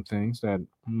admit some things that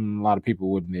a lot of people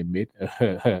wouldn't admit.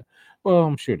 Well,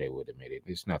 I'm sure they would admit it.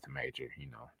 It's nothing major,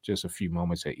 just a few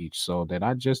moments at each show that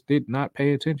I just did not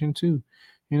pay attention to,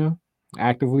 you know.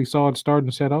 Actively saw it start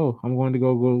and said, "Oh, I'm going to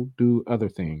go do other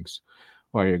things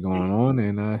while you're going on,"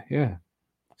 and yeah.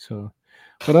 So,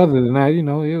 but other than that,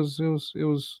 it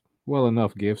was well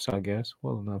enough gifts, I guess.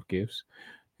 Well enough gifts.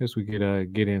 Guess we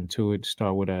could get into it.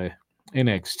 Start with You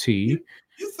NXT.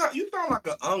 you sound like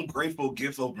an ungrateful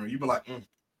gifts opener. You be like,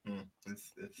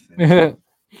 it's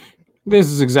This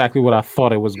is exactly what I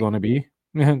thought it was going to be.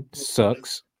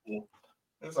 Sucks. cool.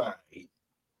 It's all right.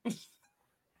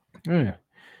 Yeah.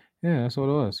 Yeah, that's what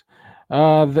it was.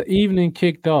 The evening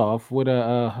kicked off with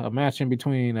a match in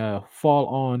between Fall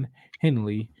On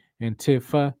Henley and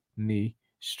Tiffany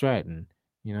Stratton.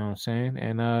 You know what I'm saying?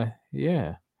 And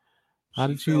yeah, how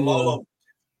She did you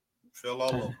fell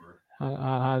all over.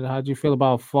 how'd you feel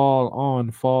about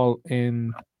Fall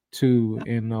Into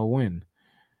in a win?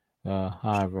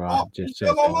 However, I She just said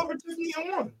fell all that. over Tiffany and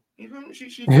won. You feel me?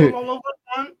 She fell all over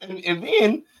one,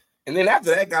 and then after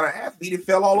that got her ass beat. It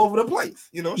fell all over the place.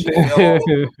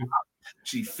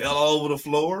 She fell all over the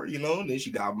floor. And then she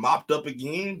got mopped up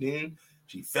again. Then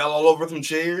she fell all over some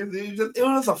chairs. It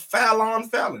was a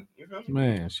Fallon. You feel me?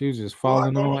 Man, she was just A lot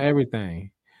falling going on. on everything.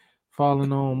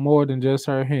 Falling on more than just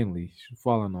her Henley. She's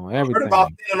falling on I heard about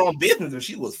everything. standing on business, and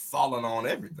she was falling on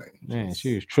everything. Man,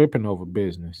 she was tripping over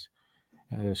business.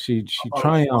 She I thought it was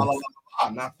triumphed.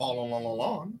 not falling on the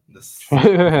lawn.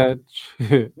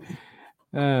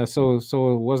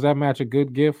 So was that match a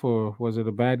good gift or was it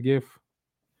a bad gift?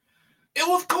 It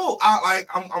was cool.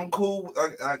 I'm cool.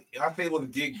 I think it was a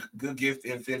good gift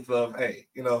in the sense of, hey,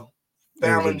 It was a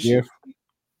Fallon. gift.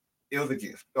 It was a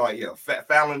gift. Like, yeah,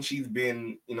 Fallon. She's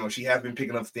been, she has been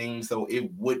picking up things, so it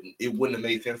wouldn't have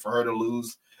made sense for her to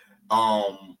lose.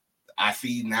 I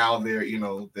see now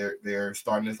they're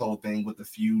starting this whole thing with the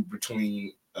feud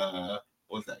between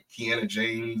what's that? Kiana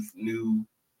James' new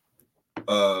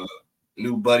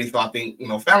buddy. So I think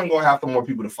Fallon gonna have some more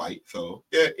people to fight. So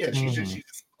yeah, she's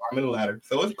just climbing the ladder.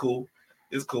 So it's cool.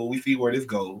 It's cool. We see where this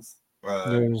goes.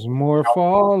 There's more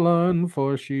fallen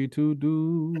for she to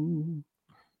do.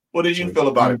 What did you feel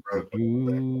about it, bro?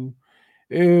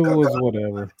 It was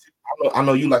whatever. I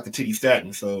know you like the titty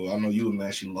satin, so I know you were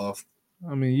mad she lost.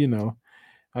 I mean,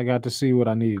 I got to see what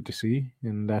I needed to see,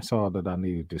 and that's all that I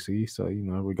needed to see. So,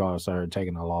 regardless of her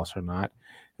taking a loss or not,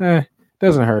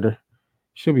 doesn't hurt her.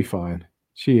 She'll be fine.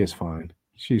 She is fine.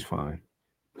 She's fine.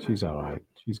 She's all right.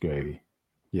 She's gravy.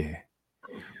 Yeah.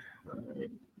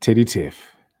 Titty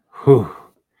Tiff. Whew.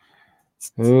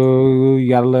 Oh, you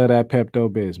gotta love that Pepto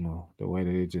Bismol. The way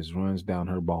that it just runs down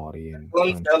her body and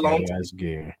runs together as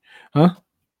gear. Huh?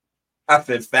 I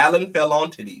said Fallon fell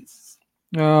on titties.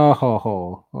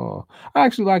 Oh. I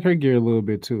actually like her gear a little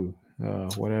bit too.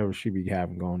 Whatever she be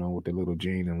having going on with the little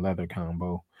jean and leather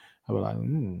combo. I was like,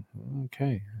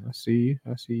 okay, I see you.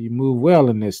 I see you move well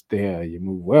in this there. You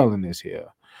move well in this here.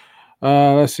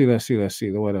 Let's see.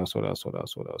 What else?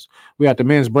 We got the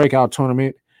men's breakout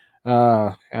tournament.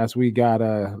 As we got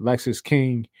Lexus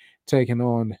King taking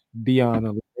on Dion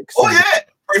Alex. Oh yeah,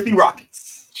 Percy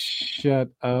Rockets. Shut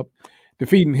up.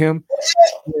 Defeating him.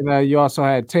 And you also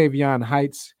had Tavion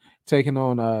Heights taking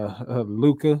on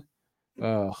Luca,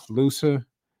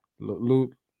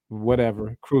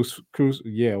 whatever, Cruz,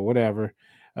 yeah, whatever.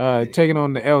 Taking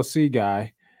on the LC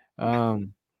guy,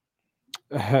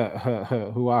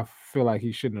 who I feel like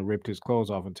he shouldn't have ripped his clothes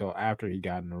off until after he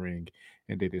got in the ring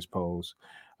and did his pose.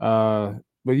 But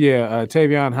yeah,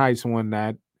 Tavion Heights won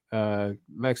that.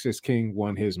 Lexus King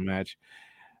won his match.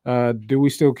 Do we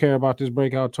still care about this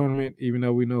breakout tournament, even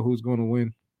though we know who's going to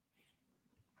win?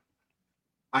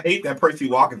 I hate that Percy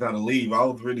Walker's out to leave. I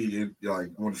was really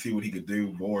want to see what he could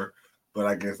do more, but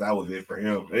I guess that was it for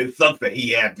him. It sucks that he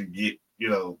had to get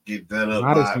done up.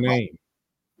 Not his name.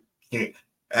 Hey,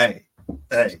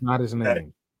 it's not his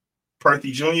name.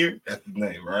 Percy Jr. That's his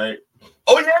name, right?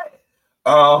 Oh yeah.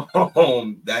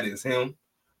 That is him.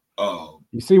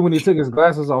 You see, when he took his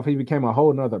glasses off, he became a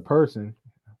whole nother person.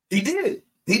 He did.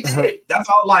 That's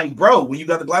all. Like, bro, when you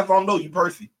got the glasses on, no, you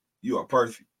Percy. You are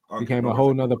Percy. Became a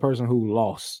whole nother person who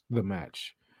lost the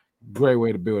match. Great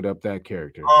way to build up that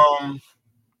character.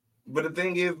 But the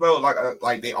thing is, though,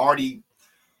 like they already,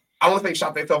 I don't want to say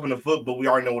shot themselves in the foot, but we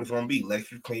already know what it's gonna be.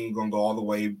 Lexus King gonna go all the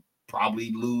way,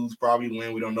 probably lose, probably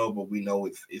win. We don't know, but we know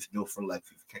it's built for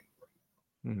Lexus King.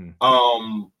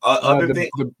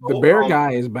 The bear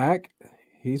guy is back.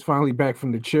 He's finally back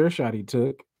from the chair shot he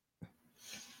took.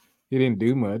 He didn't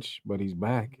do much, but he's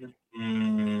back.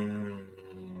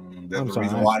 That's the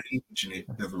reason why I didn't mention it.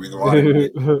 That's the reason why I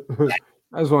didn't.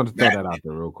 I just wanted to throw that out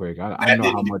there real quick. I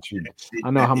know how much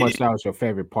that was your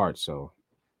favorite part. So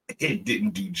It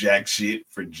didn't do jack shit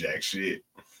for jack shit.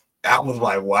 I was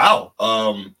like, wow.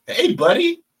 Hey,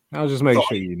 buddy. I was just making So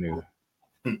sure you knew.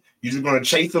 you're just gonna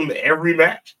chase him every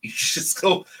match? You just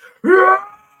go,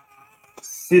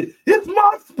 it's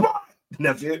my spot. And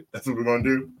that's it. That's what we're gonna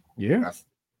do. Yeah.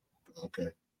 Okay.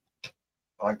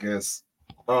 I guess.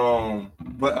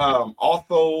 But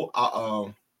also,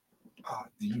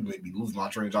 you made me lose my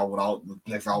train of thought. What the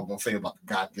next I was gonna say about the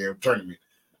goddamn tournament.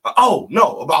 Oh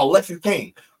no, about Alexis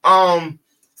King.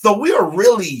 So we are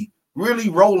really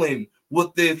rolling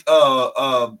with this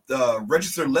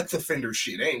registered Lex offender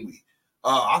shit, ain't we?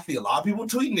 I see a lot of people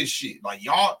tweeting this shit. Like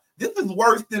y'all, this is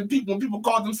worse than people when people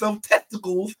call themselves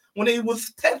testicles when they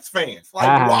was test fans.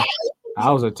 Like why? I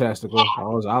was a testicle. I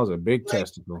was a big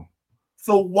testicle.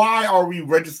 So why are we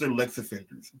registered Lex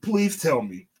offenders? Please tell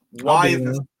me. Why is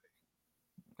this?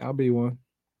 I'll be one.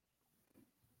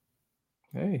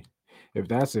 Hey, if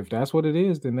that's what it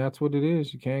is, then that's what it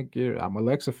is. You can't get. I'm a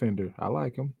Lex offender. I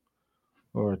like him,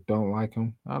 or don't like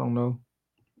him. I don't know.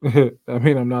 I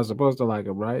mean, I'm not supposed to like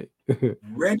him, right?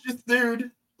 Registered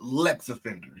Lex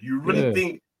offender. You really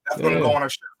think that's going to go on a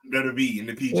shirt from WWE in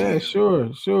the PG? Yeah,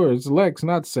 sure. It's Lex,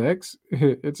 not sex.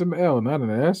 It's an L, not an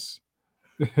S.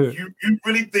 you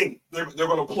really think they're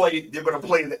going to play? They're going to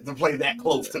play that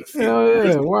close to the field? Hell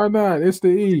yeah, why not? It's the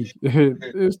E.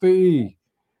 It's the E.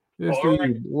 It's the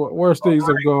E. Worst things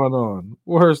have gone on.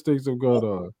 Worst things have gone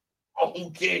on.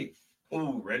 Okay.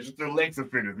 Ooh, registered Lex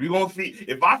offenders. We're gonna see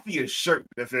if I see a shirt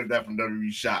that says that from WWE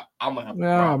shop, I'm gonna have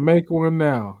to make one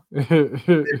now. There's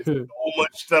so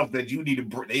much stuff that they need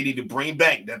to bring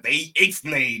back that they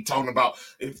made talking about.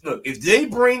 If they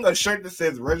bring a shirt that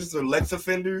says registered Lex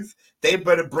offenders, they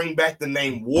better bring back the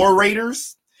name War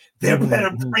Raiders. They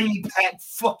better bring back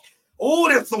Oh,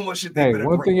 there's so much shit. Hey,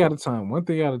 one thing at a time. One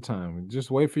thing at a time. Just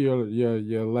wait for your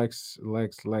Lex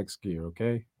gear,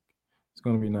 okay? It's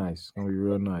gonna be nice. It's gonna be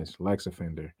real nice. Lex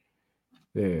offender.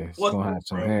 Yeah, it's gonna have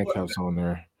some handcuffs on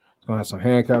there. It's gonna have some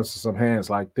handcuffs and some hands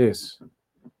like this.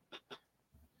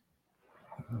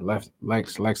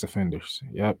 Lex offenders.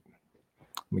 Yep.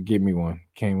 I'm gonna give me one.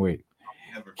 Can't wait.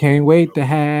 Can't wait to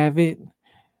have it.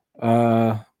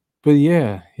 But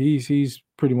yeah, he's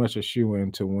pretty much a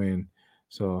shoe-in to win.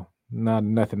 So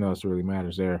nothing else really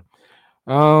matters there.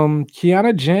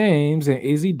 Kiana James and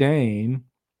Izzy Dane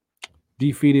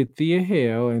defeated Thea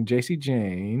Hale and JC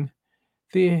Jane.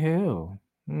 Thea Hale.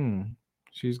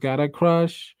 She's got a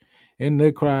crush in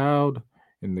the crowd.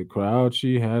 In the crowd,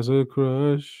 she has a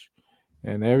crush.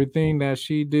 And everything that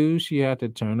she do, she had to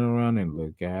turn around and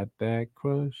look at that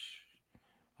crush.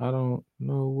 I don't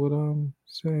know what I'm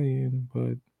saying,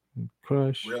 but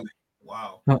crush. Really?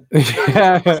 Wow.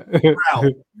 The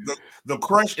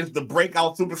crush is the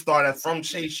breakout superstar that's from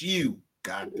Chase U.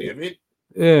 God damn it.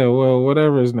 Yeah, well,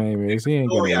 whatever his name is, he ain't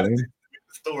gonna win.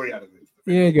 Story out of this.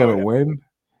 He ain't gonna win.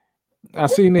 I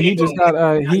seen that he just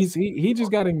got he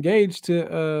just got engaged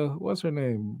to what's her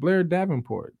name? Blair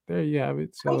Davenport. There you have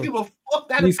it. So I don't give a fuck.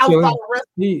 That he's is outside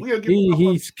killing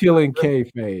he's killing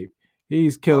kayfabe.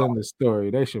 He's killing the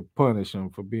story. They should punish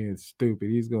him for being stupid.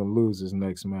 He's gonna lose his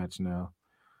next match now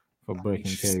for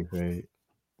breaking kayfabe.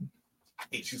 I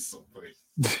hate you so much.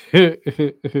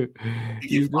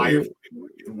 He's fired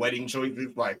for wedding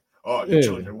choices. Like, oh, you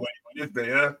chose your wedding on this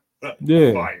day, huh?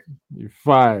 Yeah, fired. You're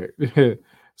fired. As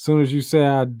soon as you say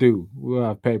I do, we'll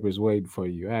have papers waiting for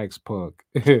you. Ask Punk.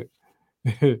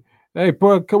 Hey,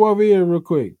 Punk, come over here real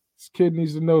quick. This kid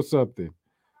needs to know something.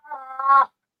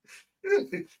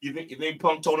 You think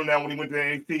Punk told him that when he went to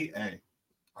NXT? Hey,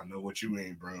 I know what you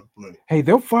mean, bro. Look. Hey,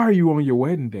 they'll fire you on your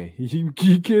wedding day. You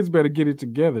kids better get it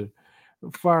together.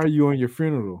 They'll fire you on your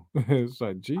funeral. It's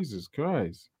like, Jesus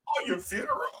Christ. On your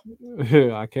funeral?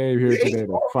 I came here today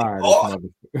to fire this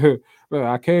motherfucker. Look,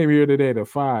 I came here today to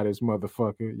fire this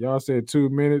motherfucker. Y'all said 2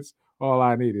 minutes. All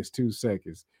I need is 2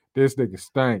 seconds. This nigga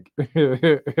stank.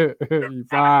 You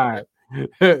fired.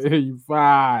 You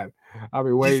fired. I've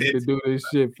been waiting to do this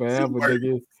shit forever,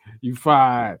 nigga. You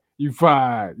fired. You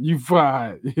fired. You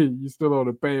fired. You still on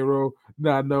the payroll?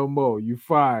 Not no more. You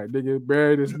fired, nigga.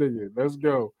 Bury this nigga. Let's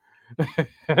go.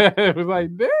 It was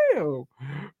like, damn.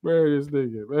 Bury this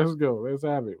nigga. Let's go. Let's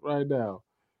have it right now.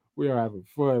 We are having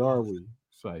fun, aren't we?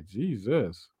 It's like,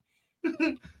 Jesus.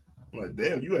 I'm like,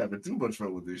 damn, you having too much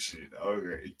fun with this shit.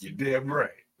 Okay, you're damn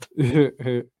right.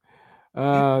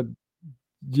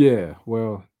 Yeah,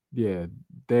 well, yeah,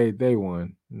 they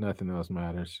won. Nothing else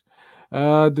matters. We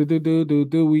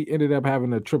ended up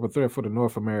having a triple threat for the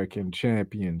North American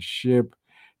Championship.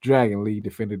 Dragon Lee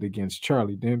defended against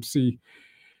Charlie Dempsey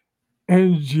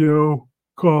and Joe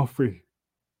Coffey.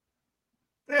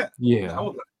 Yeah.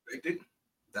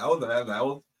 That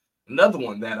was another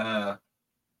one that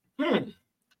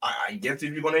I guess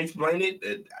if you're gonna explain it,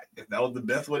 if that was the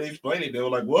best way to explain it, they were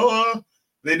like, well,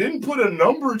 they didn't put a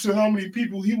number to how many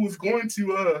people he was going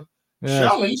to Yeah,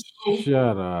 challenge. So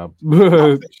shut up.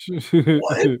 what?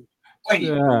 Wait,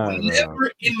 Shut up.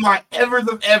 never in my evers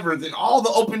of evers, in all the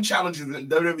open challenges in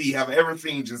WWE, have I ever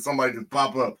seen just somebody just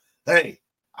pop up, hey,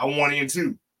 I want in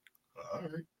too. All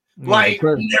right. Yeah, Like,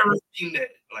 I've never seen that.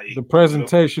 Like, the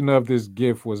presentation of this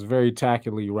GIF was very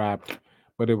tactfully wrapped,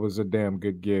 but it was a damn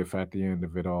good GIF at the end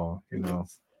of it all. You know,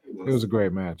 it was a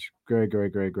great match. Great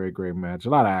match. A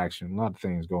lot of action, a lot of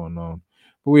things going on.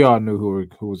 But we all knew who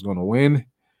was going to win.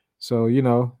 So, you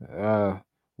know,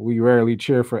 we rarely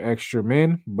cheer for extra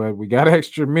men, but we got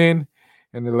extra men,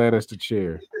 and it led us to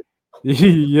cheer.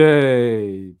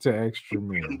 Yay to extra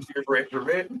men. Cheer for extra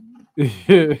men.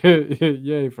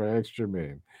 Yay for extra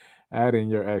men. Add in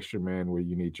your extra man where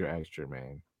you need your extra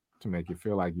man to make you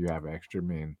feel like you have extra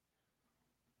men.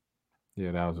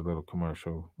 Yeah, that was a little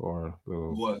commercial or a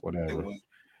little What? whatever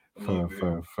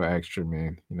For for extra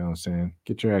men. You know what I'm saying?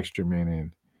 Get your extra men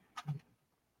in.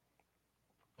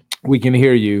 We can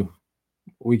hear you.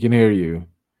 We can hear you.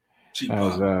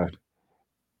 As the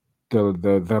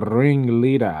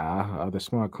ringleader of the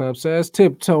Smart Club says,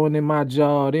 tiptoeing in my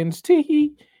Jordans.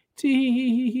 Tee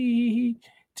tee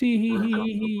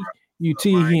tee. You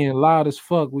teeing loud as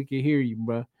fuck. We can hear you,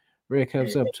 bro. Where it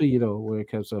comes up to you though. Where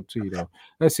it comes up to you though.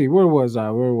 Let's see. Where was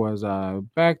I? Where was I?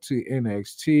 Back to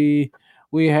NXT.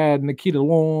 We had Nikita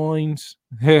Loins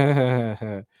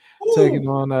taking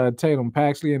on Tatum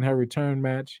Paxley in her return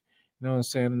match. You know what I'm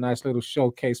saying? A nice little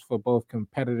showcase for both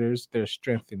competitors, their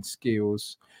strength and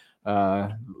skills.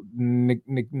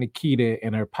 Nikita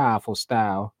and her powerful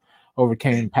style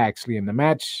overcame Paxley in the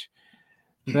match.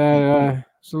 That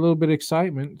it's a little bit of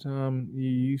excitement.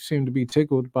 You seem to be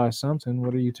tickled by something.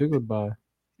 What are you tickled by?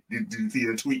 Did you see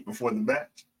the tweet before the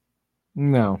match?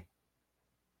 No.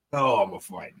 Oh, I'm gonna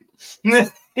find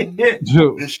it.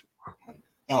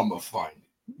 I'm gonna find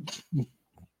it.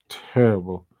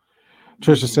 Terrible.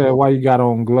 Trisha said, "Why you got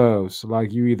on gloves?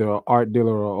 Like you either an art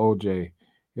dealer or OJ?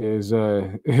 Is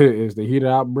the heater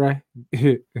out, bruh?"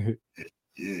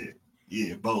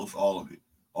 Yeah, both, all of it,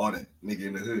 all that. Nigga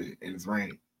in the hood, and it's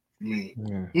raining.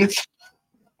 Yeah.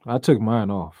 I took mine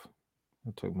off.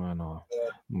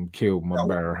 And killed my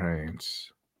bare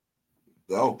hands.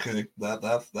 Okay,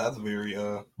 that's very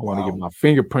I want to get my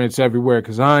fingerprints everywhere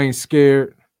because I ain't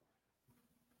scared.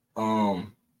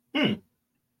 Telling.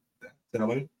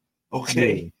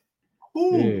 Okay.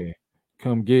 Yeah.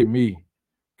 Come get me.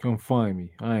 Come find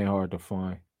me. I ain't hard to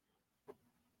find.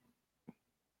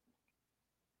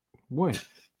 What?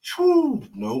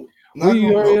 Nope. Will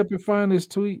you hurry up and find this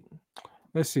tweet?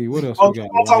 Let's see. What else we got?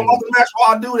 I'm talking about the match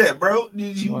while I do that, bro.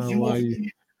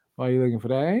 Why are you looking for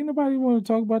that? Ain't nobody want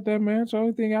to talk about that match. The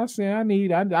only thing I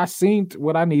seen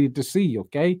what I needed to see,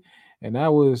 okay? And that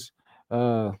was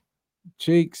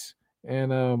cheeks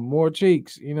and more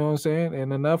cheeks, you know what I'm saying?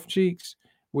 And enough cheeks,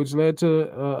 which led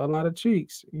to a lot of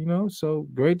cheeks, you know? So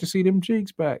great to see them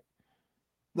cheeks back.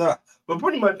 Nah, but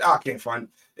pretty much I can't find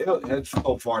it. It's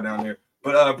so far down there.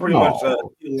 But pretty much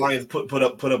Lions put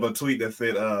up a tweet that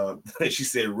said she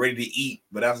said ready to eat,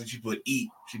 but after she put eat,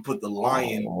 she put the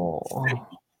lion.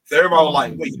 So everybody was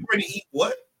like, wait, you ready to eat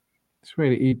what? It's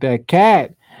ready to eat that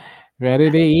cat.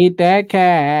 Ready to eat that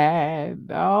cat.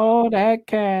 Oh, that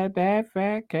cat, that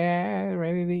fat cat.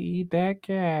 Ready to eat that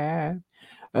cat.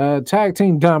 Tag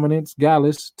team dominance.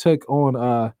 Gallus took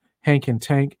on Hank and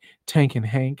Tank. Tank and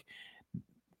Hank.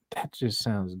 That just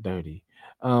sounds dirty.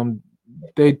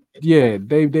 They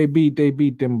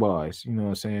beat them boys. You know what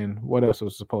I'm saying? What else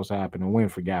was supposed to happen? A win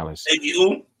for Gallus.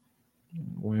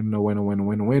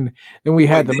 Win. Then we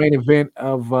had the main event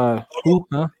of who?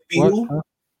 Huh? What? Who? Huh?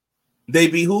 They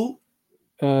be who?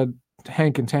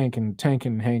 Hank and Tank and Tank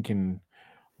and Hank and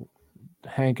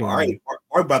Hank and. All right,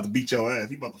 I'm about to beat your ass.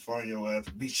 He about to find your ass,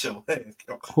 beat your ass.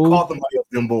 Who? Call somebody else,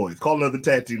 them boys. Call another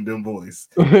tag team, them boys.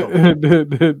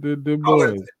 the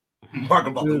boys. Mark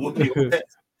about to whoop your ass.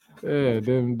 Yeah,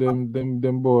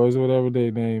 them boys, whatever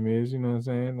their name is, you know what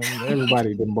I'm saying?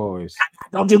 Everybody, them boys.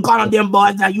 Don't you call them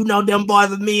boys now? You know them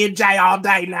boys with me and Jay all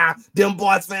day now. Them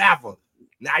boys forever.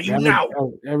 Now you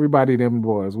know. Everybody, them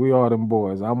boys. We are them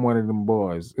boys. I'm one of them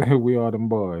boys. We are them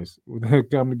boys.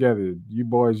 Come together. You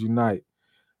boys unite.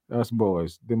 Us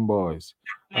boys. Them boys.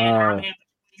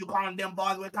 You calling them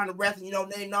boys? What kind of wrestling? You know,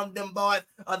 they know them boys.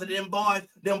 Other than boys,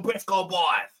 them Briscoe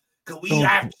boys. Because we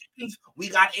have chickens, we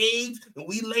got eggs, and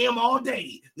we lay them all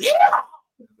day. Yeah.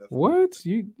 What?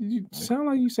 You sound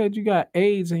like you said you got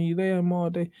AIDS and you lay them all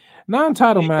day.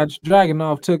 Non-title match,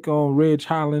 Dragunov took on Ridge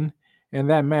Holland And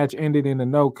that match ended in a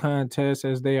no contest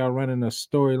as they are running a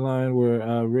storyline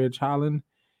where Ridge Holland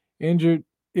injured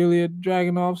Ilya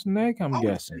Dragunov's neck, I'm Why would you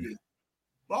do guessing. this?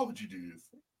 Why would you do this?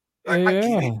 I get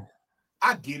it. Yeah.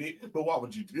 I get it, but why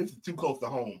would you do this? Is too close to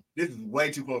home. This is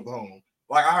way too close to home.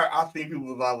 Like I think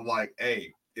people was like,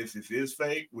 hey, if this is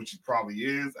fake, which it probably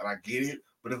is, and I get it,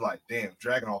 but it's like, damn,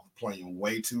 Dragunov is playing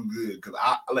way too good because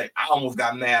I almost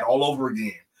got mad all over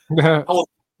again. I was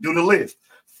do the list.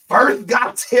 First,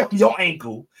 gotta tell your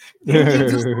ankle, then you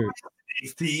do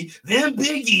NXT, then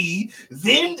Big E,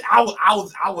 then I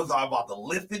was about to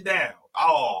lift it down.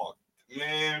 Oh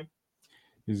man,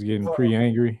 He's getting pretty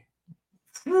angry.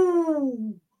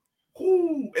 Ooh.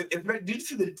 Did you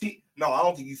see the No, I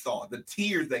don't think you saw it. The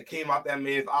tears that came out that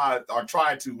man's eyes are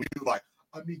trying to. He was like,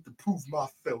 I need to prove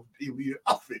myself, Ilya.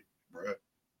 I said, bro,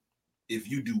 if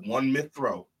you do one myth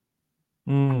throw.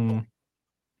 Who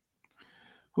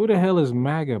the hell is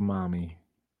MAGA Mommy?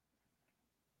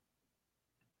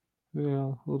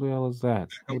 Who the hell is that?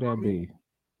 Who that be?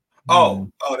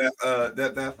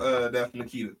 That's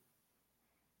Nikita.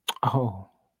 Oh,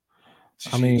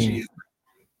 She is.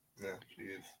 Yeah, she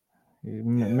is.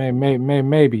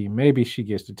 Maybe she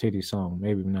gets the titty song.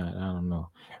 Maybe not. I don't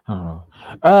know.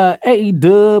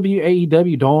 AEW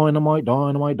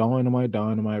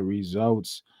Dynamite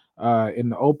results. In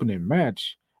the opening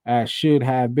match, as should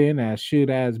have been, as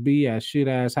should as be, as should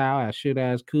as how, as should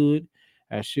as could,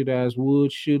 as should as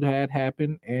would, should had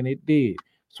happened, and it did.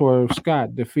 Swerve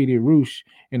Scott defeated Roosh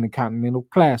in the Continental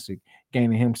Classic,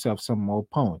 gaining himself some more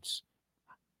points.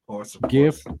 Of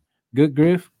course. Good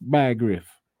griff, bad griff.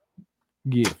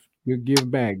 Gift. Good give,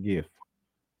 bad gift.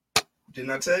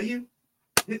 Didn't I tell you?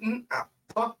 Didn't I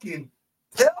fucking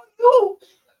tell you?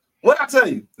 What I tell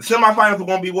you? The semifinals are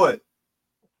gonna be what?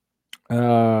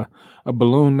 A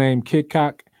balloon named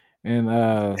Kitcock and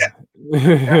Yeah.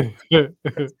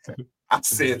 I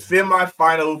said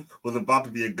semifinals was about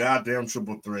to be a goddamn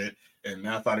triple threat, and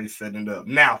that's how they setting it up.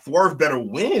 Now Swerve better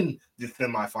win this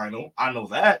semifinal. I know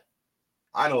that.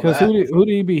 Because who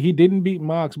did he beat? He didn't beat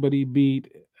Mox, but he beat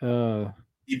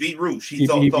he beat Roosh. He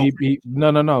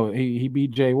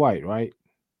beat Jay White, right?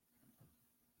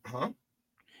 Huh?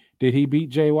 Did he beat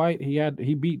Jay White?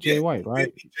 He beat Jay White,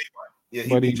 right? Yeah,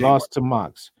 but he lost to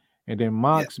Mox. And then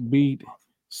Mox beat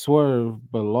Swerve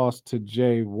but lost to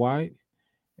Jay White.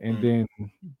 And then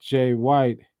Jay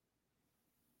White.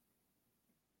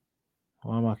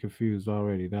 Why am I confused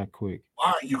already that quick? Why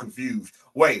are you confused?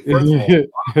 Wait, first of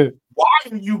all, why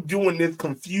are you doing this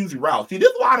confused route? See, this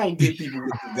is why I don't get people with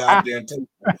the goddamn table.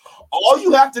 All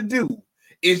you have to do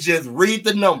is just read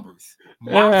the numbers.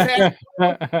 Mox has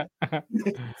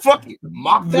fuck it.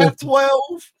 Mox has 12.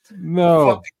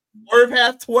 No. Swerve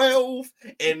has 12,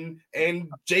 and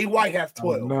Jay White has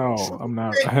 12. No, I'm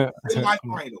not. In my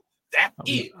final. That's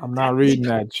it. I'm not reading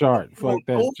that chart. Fuck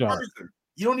that chart. Further.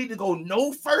 You don't need to go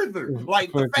no further.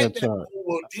 Like the fact that,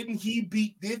 well, didn't he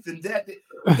beat this and that?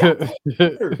 That's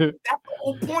the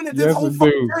whole point of this whole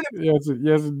fucking tournament.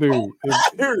 Yes, it do.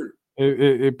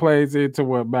 It plays into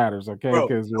what matters, okay?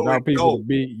 Because without people to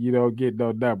beat, you don't get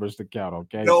no numbers to count,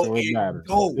 okay? So it matters.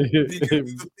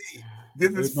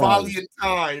 This is folly in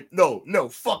time. No,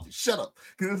 fuck it. Shut up.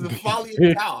 Because this is folly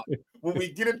in time. When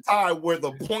we get a time where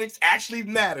the points actually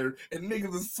matter and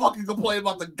niggas is fucking complaining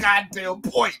about the goddamn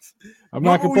points. I'm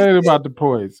not complaining about the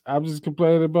points. I'm just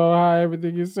complaining about how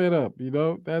everything is set up. You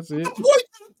know, that's it.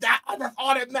 That's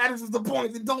all that matters is the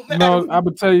points. It don't matter. No, I'm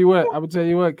gonna tell you what.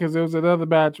 Because there was another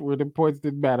match where the points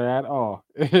didn't matter at all.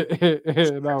 And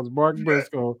that was Mark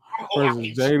Briscoe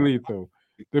versus Jay Lethal.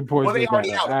 The points didn't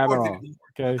matter at all.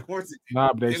 Okay.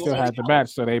 But they still had the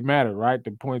match, so they mattered, right? The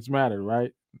points mattered,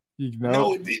 right? You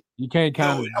know, you can't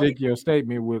contradict your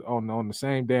statement with on the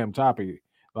same damn topic.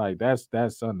 Like that's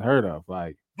unheard of.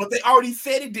 Like, but they already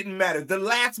said it didn't matter. The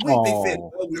last week they said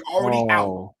we're already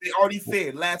out. They already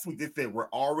said last week they said we're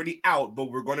already out,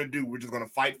 but we're just gonna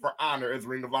fight for honor as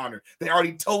Ring of Honor. They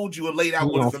already told you and laid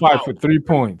out what it's about. We're gonna fight for 3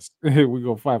 points. We're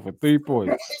gonna fight for 3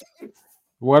 points.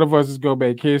 One of us is gonna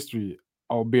make history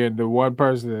on being the one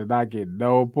person that not get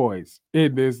no points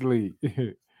in this league.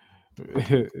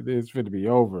 It's finna be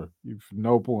over.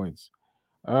 No points.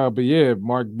 But yeah,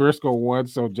 Mark Briscoe won,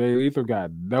 so Jay Lethal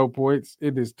got no points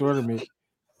in this tournament.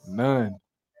 None.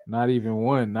 Not even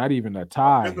one. Not even a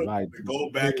tie. Like go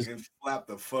back and slap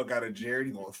the fuck out of Jared.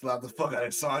 He's gonna slap the fuck out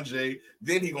of Sanjay.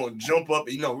 Then he's gonna jump up.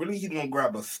 Really, he's gonna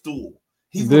grab a stool.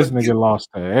 This nigga lost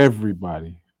to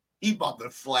everybody. He about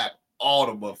to slap all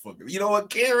the motherfuckers. You know what,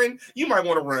 Karen? You might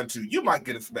want to run too. You might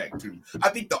get a smack too. I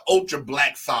think the ultra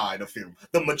black side of him,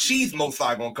 the machismo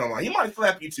side, gonna come out. He might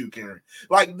slap you too, Karen.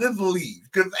 Like this leave,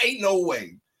 because ain't no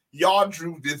way y'all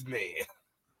drew this man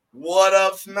What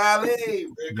up, Smiley?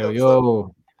 Red Yo, Cups up.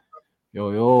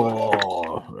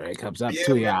 yo. Red Cups up Yeah,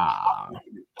 to man. ya.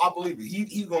 I believe it.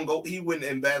 He's gonna go. He went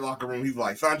in that locker room. He's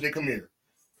like, Sanjay, come here.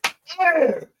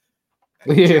 Hey,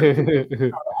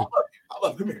 Jerry, I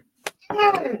love you.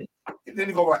 Come here. And then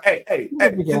he go like, hey,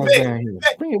 Bring your big ass hey, down here.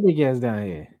 Bring your big ass down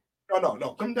here.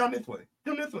 no. Come down this way.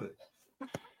 Come this way.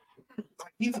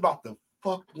 Like, he's about to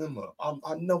fuck them up.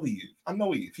 I know he is.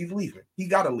 He's leaving. He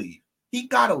gotta leave.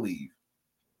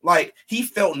 Like, he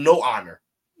felt no honor.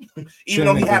 Even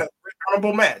though he had a very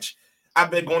honorable match. I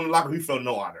bet going to the locker room, he felt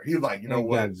no honor. He was like, you know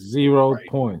what? Got 0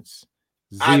 points.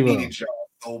 0. I needed y'all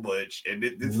so much. And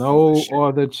this no is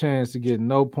other chance to get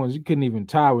no points. You couldn't even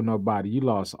tie with nobody. You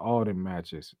lost all the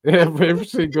matches. Every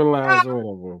single last one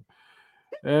of them.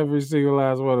 Every single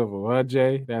last one of them. Huh,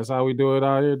 Jay? That's how we do it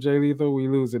out here, Jay Lethal. We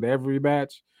lose in every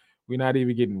match. We're not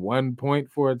even getting 1 point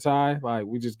for a tie. Like,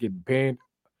 we just getting pinned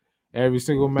every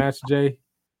single match, Jay.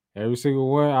 Every single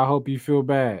one. I hope you feel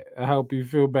bad. I hope you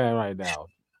feel bad right now.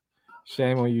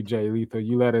 Shame on you, Jay Lethal.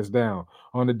 You let us down.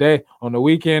 On the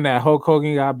weekend that Hulk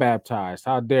Hogan got baptized.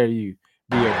 How dare you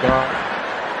be a dog?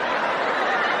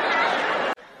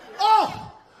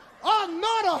 Oh,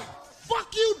 no, the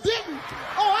fuck you didn't.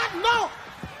 Oh, I know.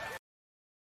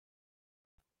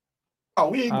 Oh,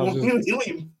 we ain't going to we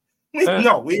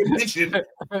ain't bitching.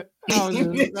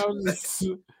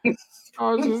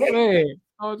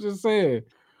 I was just saying.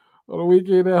 On the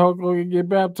weekend that Hulk Hogan get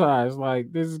baptized.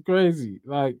 Like, this is crazy.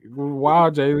 Like, wow,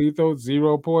 Jay Lethal,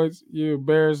 0 points. You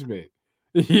embarrassment.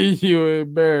 You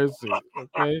embarrassing.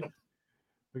 Okay.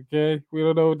 Okay. We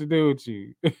don't know what to do with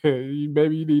you.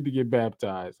 Maybe you need to get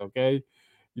baptized. Okay.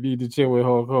 You need to chill with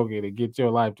Hulk Hogan and get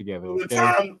your life together.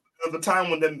 Okay. The time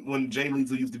when Jay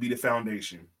Lethal used to be the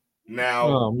foundation. Now,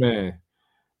 oh man,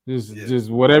 just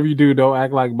whatever you do, don't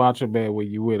act like Macho Man when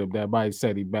you with him. That might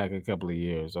set him back a couple of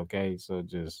years. Okay, so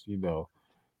just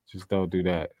just don't do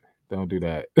that. Don't do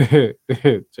that.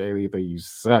 Jay Lethal, you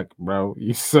suck, bro.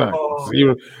 You suck. Oh.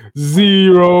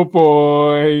 0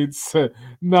 points.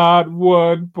 Not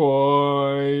 1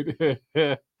 point.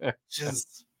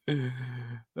 just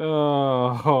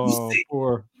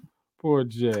poor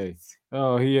Jay.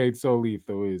 Oh, he ain't so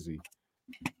lethal, is he?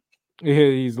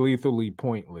 He's lethally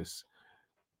pointless.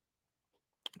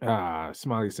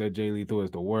 Smiley said Jay Lethal is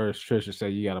the worst. Trisha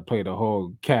said you got to play the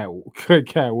whole Cat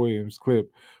Williams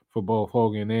clip for both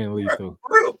Hogan and Lethal.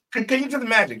 Real. Can you just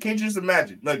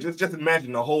imagine? Like, just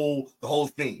imagine the whole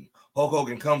thing. Hulk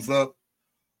Hogan comes up,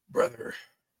 brother.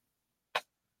 I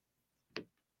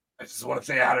just want to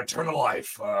say I had eternal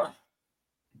life.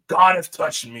 God has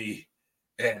touched me,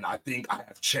 and I think I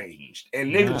have changed.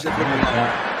 And niggas just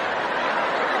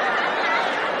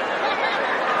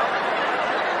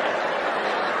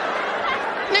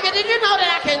Nigga, did you know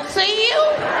that I can see you?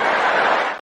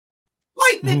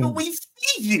 Like, nigga, we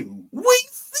see you. We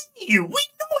see you. We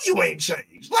know you ain't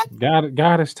changed. Like,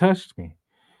 God has touched me.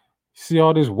 See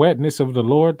all this wetness of the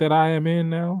Lord that I am in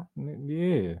now?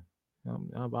 Yeah.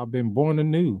 I've been born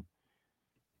anew.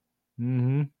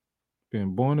 Been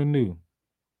born anew.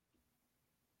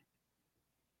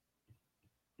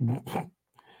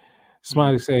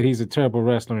 Smiley said he's a terrible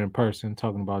wrestler in person,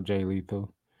 talking about Jay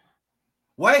Lethal.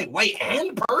 Wait,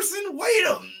 in person?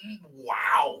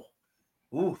 Wow.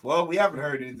 Ooh, well, we haven't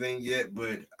heard anything yet,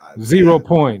 but 0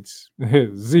 points.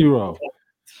 0.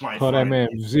 Call that man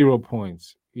 0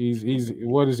 points. He's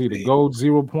what is he? The gold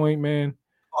 0 point man?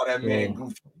 Call that man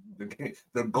Goofy.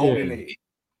 The golden egg.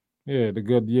 Yeah,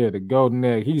 the golden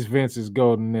egg. He's Vince's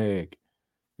golden egg.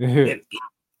 Egg.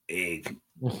 the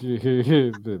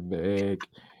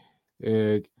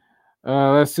egg.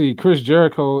 Let's see. Chris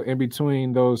Jericho in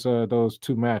between those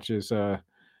two matches.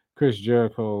 Chris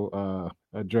Jericho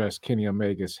addressed Kenny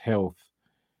Omega's health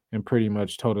and pretty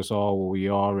much told us all what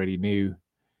we already knew.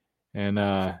 And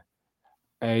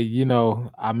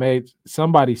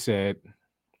somebody said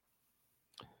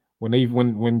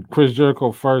when Chris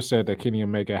Jericho first said that Kenny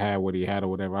Omega had what he had or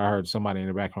whatever, I heard somebody in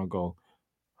the background go,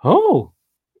 "Oh,"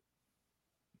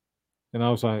 and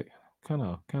I was like, kind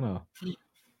of.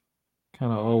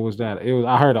 Oh, was that? It was.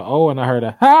 I heard an "oh" and I heard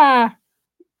a "ha."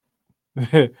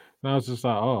 And I was just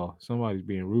like, "Oh, somebody's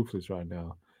being ruthless right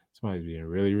now. Somebody's being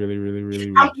really, really, really, really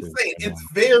ruthless." I'm just saying,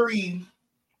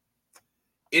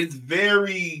 it's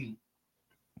very.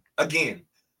 Again,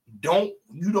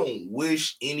 you don't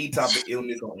wish any type of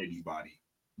illness on anybody.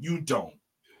 You don't.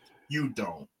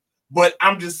 But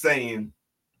I'm just saying,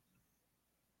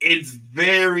 it's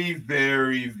very,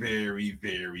 very, very,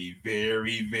 very,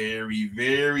 very, very,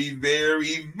 very,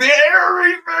 very,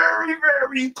 very, very,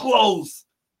 very close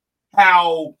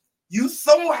how You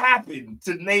so happen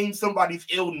to name somebody's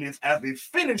illness as a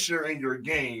finisher in your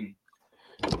game,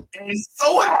 and it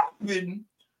so happen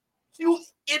you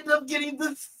end up getting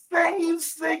the same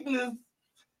sickness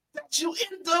that you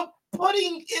end up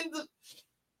putting in the.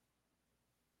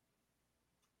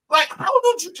 Like, how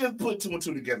don't you just put 2 and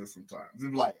 2 together sometimes?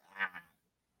 It's like,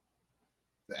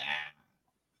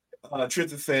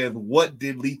 Tristan says, what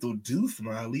did Lethal do,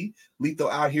 Smiley? Lethal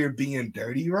out here being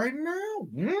dirty right now?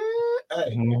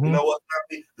 Hey, you know what,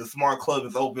 Smiley? The Smart Club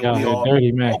is open. Yeah, We all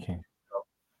dirty macking.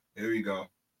 Here we go.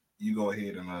 You go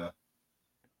ahead and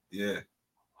yeah.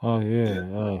 Oh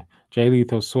yeah. Jay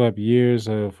Lethal swept years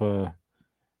of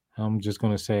I'm just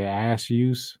gonna say ass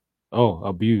use. Oh,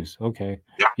 abuse. Okay.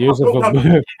 Years of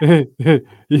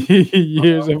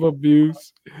years of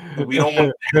abuse. We don't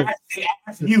want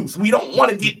ass use. We don't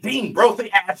want to get dinged, bro. Say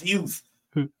ass use.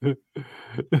 Those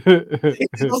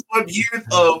were years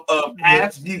of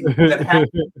ass use that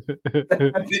happened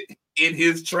in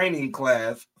his training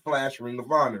class, Flash Ring of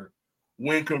Honor.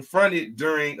 When confronted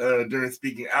during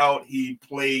speaking out, he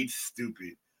played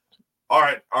stupid.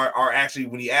 Or actually,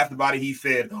 when he asked about it, he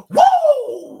said,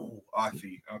 "Whoa!" I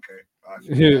see. Okay. I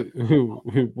see.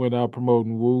 Went out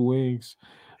promoting Woo Wings.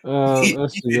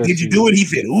 Let's see. Did you do it? He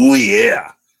said, "Ooh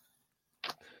yeah."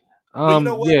 But you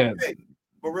know what? Yeah. Hey,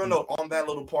 but real note on that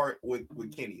little part with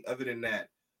Kenny. Other than that,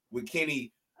 with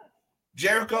Kenny,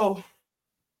 Jericho.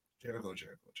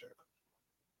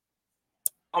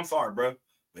 I'm sorry, bro,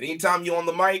 but anytime you on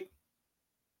the mic,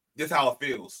 this how it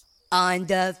feels. On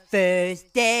the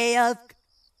first day of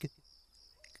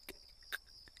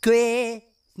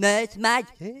Christmas, my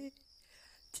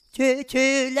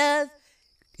true love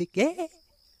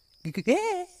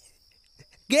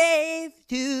gave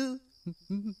to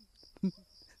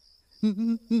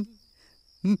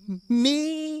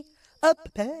me a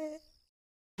pet.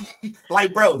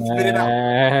 Like, bro, spit it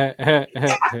out.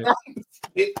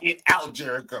 Spit it out,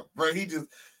 Jericho, bro. He just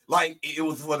like it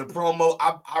was for the promo.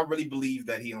 I really believe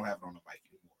that he don't have it on the mic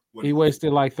anymore. He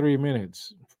wasted like 3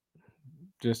 minutes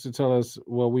just to tell us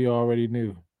what we already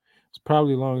knew. It's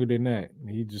probably longer than that.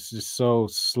 He just so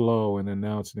slow in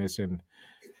announcing this, and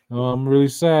I'm really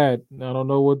sad. I don't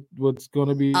know what's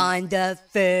gonna be on the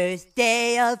first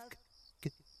day of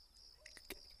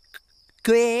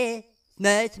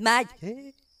Christmas, my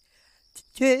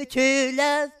true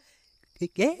love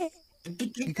gave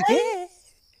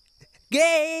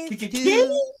to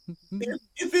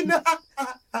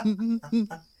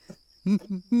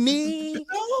me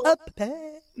a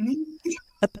pet.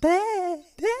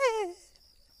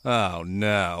 Oh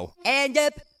no. And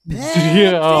a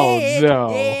oh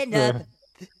no. in a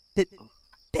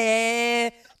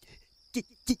pear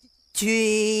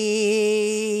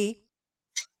tree.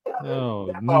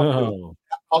 Oh no.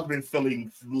 I've been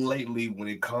feeling lately when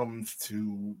it comes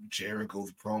to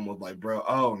Jericho's promos, like, bro,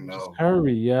 oh no. Just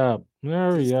hurry up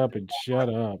and shut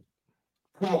up.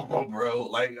 Come on, bro.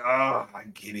 Like, I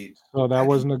get it. So that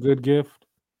wasn't a good gift?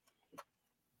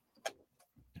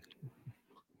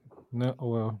 No,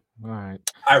 well, all right.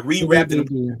 I rewrapped it.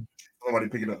 Somebody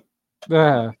pick it up.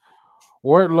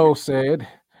 Wardlow said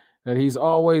that he's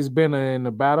always been in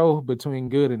a battle between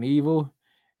good and evil,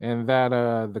 and that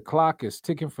the clock is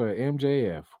ticking for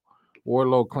MJF.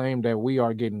 Wardlow claimed that we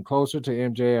are getting closer to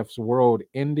MJF's world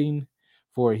ending,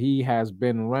 for he has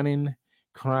been running,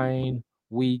 crying,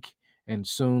 weak, and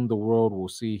soon the world will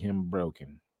see him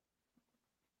broken.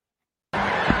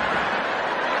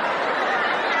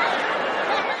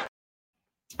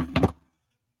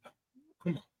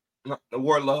 No,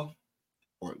 Wardlow.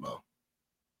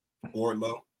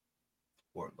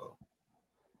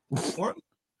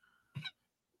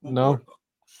 No.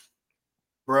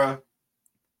 Bruh.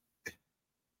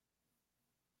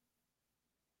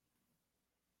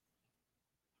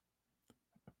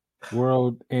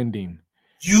 World ending.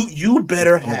 You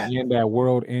better have. And that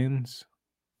world ends.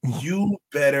 You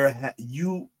better have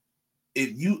if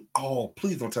you. Oh,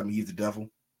 please don't tell me he's the devil.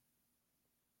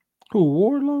 Who,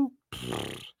 Wardlow?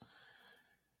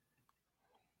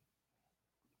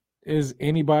 Is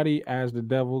anybody as the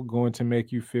devil going to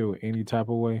make you feel any type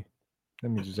of way?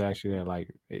 Let me just ask you that,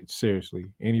 like, seriously,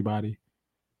 anybody,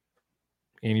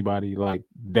 like,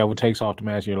 devil takes off the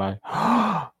mask, you're like,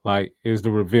 like, is the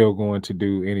reveal going to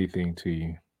do anything to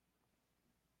you?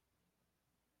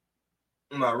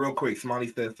 No, real quick, Smiley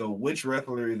said, so which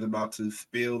wrestler is about to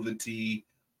spill the tea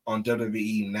on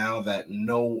WWE now that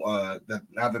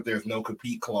there's no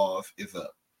compete clause is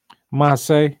up?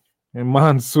 Masay and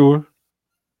Mansoor.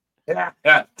 Yeah,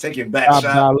 taking back Top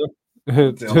shot. Dollar.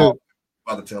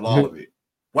 About to tell all of it.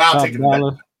 Wow, Top taking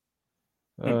Dollar.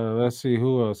 back. Let's see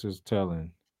who else is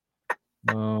telling.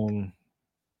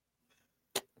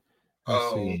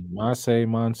 Let's see. Masay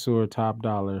Mansour, Top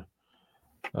Dollar.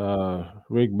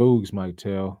 Rick Boogs might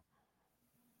tell.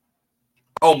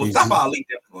 Mustafa Ali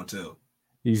definitely gonna tell.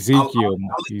 Ezekiel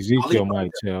Ali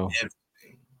might tell.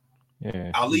 everything.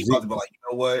 Yeah. Ali about to be like, you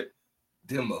know what?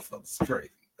 Them motherfuckers crazy.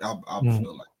 I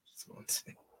feel like it's going to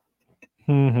say.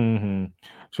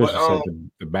 Trisha said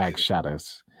the back shot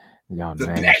us. Y'all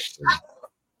nasty.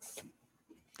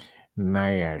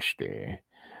 Nasty.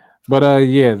 But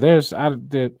yeah, I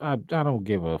don't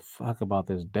give a fuck about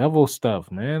this devil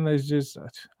stuff, man. It's just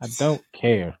I don't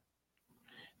care.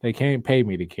 They can't pay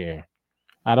me to care.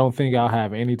 I don't think I'll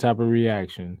have any type of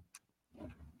reaction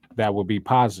that would be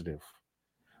positive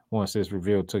once this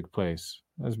reveal took place.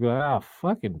 Let's be like, oh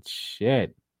fucking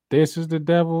shit. This is the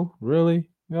devil? Really?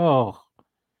 Oh.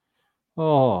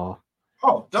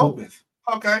 Dopest.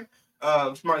 Okay.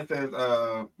 Somebody says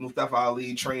Mustafa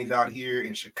Ali trains out here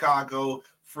in Chicago,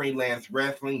 freelance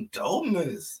wrestling.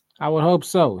 Dopeness. I would hope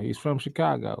so. He's from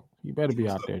Chicago. You better be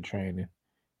out there training.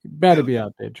 You better be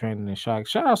out there training in Chicago.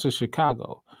 Shout out to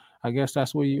Chicago. I guess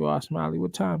that's where you are, Smiley.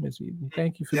 What time is it?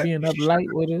 Thank you for being up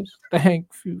late with us. Thank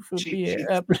you for being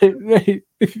up late.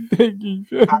 Thank you.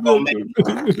 If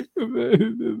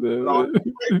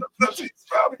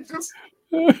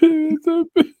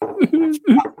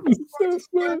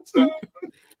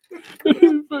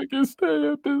I can stay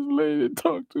up this late and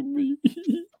talk to me.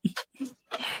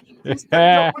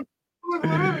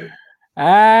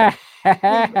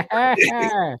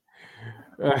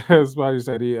 Somebody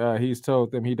said he's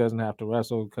told them he doesn't have to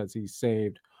wrestle because he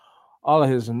saved all of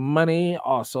his money.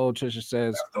 Also, Trisha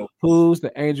says, who's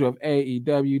the angel of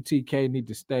AEW? TK need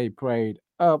to stay prayed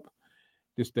up.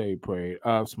 To stay prayed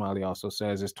up. Smiley also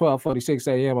says it's 12:46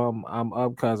 a.m. I'm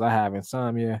up because I have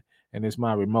insomnia and it's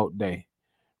my remote day.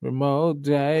 Remote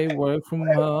day, work from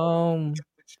home.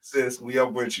 Sis, we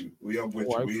up with you. Work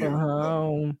from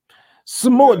home.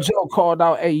 Samoa Joe called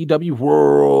out AEW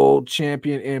World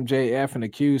Champion MJF and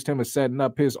accused him of setting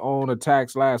up his own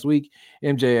attacks last week.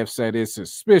 MJF said it's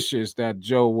suspicious that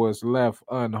Joe was left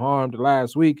unharmed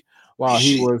last week while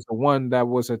he was the one that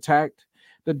was attacked.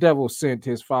 The Devil sent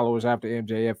his followers after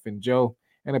MJF and Joe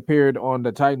and appeared on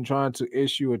the Titantron to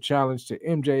issue a challenge to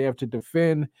MJF to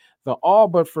defend the all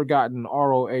but forgotten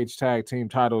ROH tag team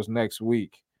titles next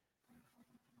week.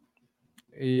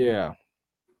 Yeah.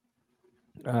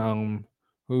 I'm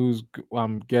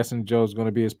guessing Joe's going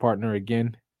to be his partner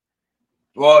again.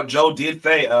 Well, Joe did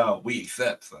say, we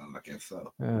accept, so I guess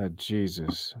so.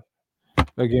 Jesus.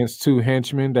 Against two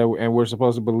henchmen and we're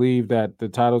supposed to believe that the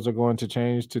titles are going to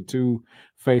change to two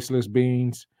faceless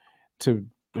beings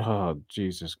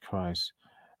Jesus Christ.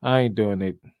 I ain't doing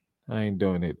it.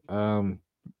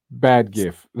 Bad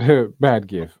gift. Bad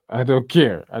gift. I don't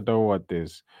care. I don't want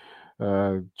this.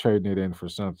 Trading it in for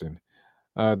something.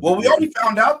 Well, we already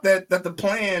found out that the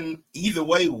plan either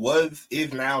way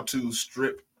is now to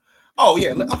strip. Oh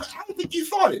yeah, I don't think you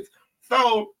saw this.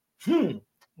 So,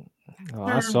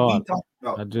 I saw it.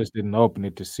 I just didn't open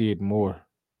it to see it more.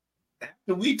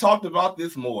 We talked about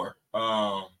this more.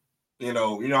 You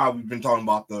know how we've been talking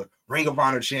about the Ring of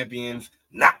Honor champions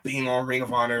not being on Ring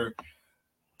of Honor.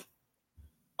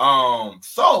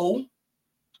 So,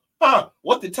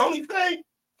 what did Tony say?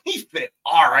 He said,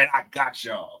 "All right, I got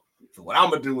y'all." So what I'm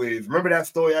gonna do is remember that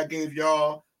story I gave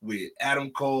y'all with Adam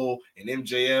Cole and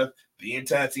MJF being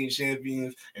tag team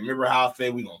champions, and remember how I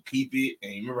said we're gonna keep it,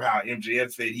 and remember how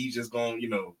MJF said he's just gonna,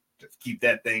 just keep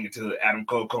that thing until Adam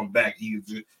Cole comes back. He's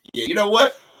just, you know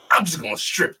what? I'm just gonna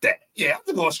strip that. Yeah, I'm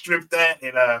just gonna strip that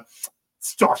and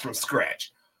start from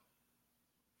scratch.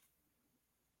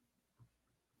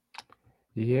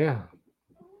 Yeah.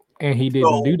 And he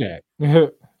didn't do that.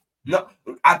 No,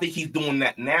 I think he's doing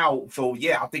that now. So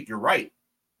yeah, I think you're right.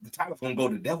 The title's gonna go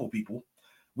to Devil People.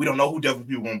 We don't know who Devil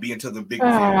People gonna be until the big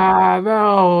no,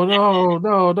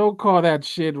 don't call that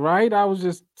shit right. I was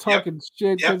just talking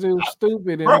shit because it was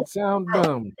stupid and it sound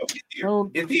dumb.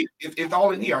 It's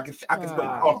all in here. I can see it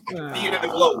in the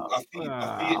globe. I see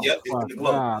it. Yep, it's in the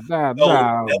globe.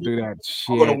 Don't do that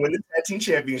shit. I'm gonna win the tag team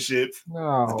championships.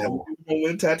 No. The Devil People gonna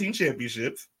win tag team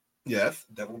championships. Yes,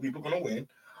 Devil People gonna win.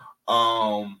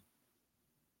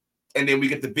 And then we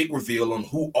get the big reveal on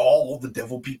who all the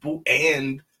Devil People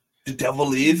and the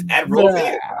Devil is at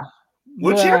Roseanne.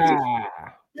 What champions?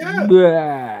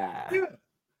 Yeah.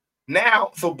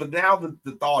 Now, but now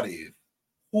the thought is,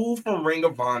 who from Ring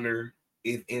of Honor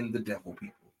is in the Devil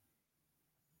People?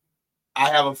 I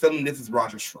have a feeling this is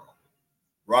Roger Strong.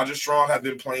 Roger Strong has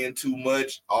been playing too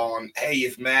much on, hey,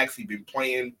 it's Max. He's been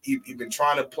playing, he's been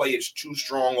trying to play it too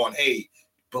strong on, hey,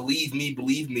 believe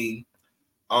me.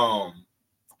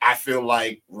 I I feel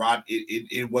like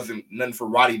it wasn't nothing for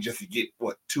Roddy just to get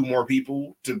what 2 more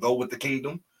people to go with the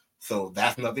Kingdom, so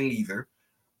that's nothing either.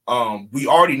 We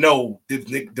already know the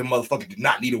motherfucker did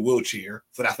not need a wheelchair,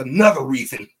 so that's another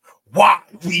reason why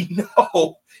we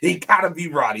know it gotta be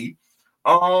Roddy.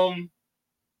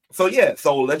 So yeah,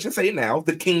 so let's just say it now: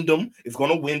 the Kingdom is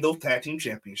gonna win those tag team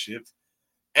championships,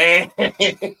 and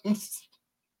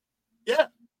yeah,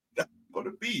 that's what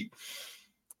it be.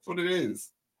 That's what it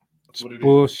is. That's what it is.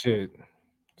 Bullshit.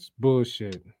 It's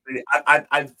bullshit.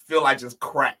 I feel I just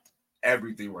cracked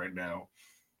everything right now.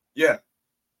 Yeah.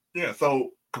 Yeah. So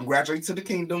congratulations to the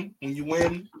Kingdom when you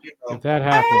win. You know, If that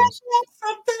happens,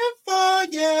 something for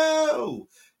you.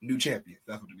 New champion.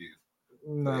 That's what it is.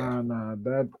 nah.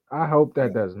 That I hope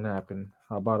that doesn't happen.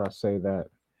 How about I say that?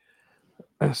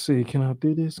 Let's see. Can I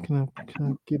do this? Can I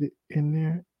get it in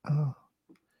there?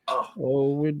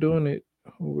 Oh, we're doing it.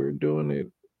 We're doing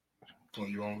it. So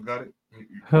you all got it?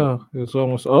 Huh? It's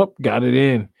almost up. Got it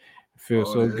in.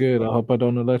 Feels so yeah. good. I hope I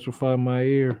don't electrify my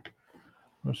ear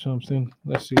or something.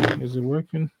 Let's see. Is it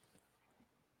working?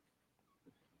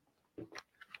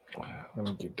 Let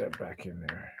me get that back in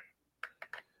there.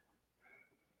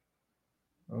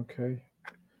 Okay.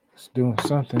 It's doing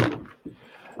something.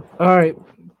 All right.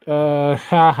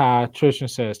 Haha. Trishan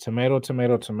says tomato,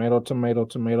 tomato, tomato, tomato,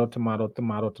 tomato, tomato,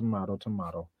 tomato, tomato,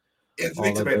 tomato. It's All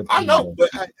big of tomato. the I know,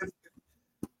 tomatoes.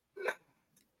 but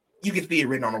you can see it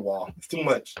written on the wall. It's too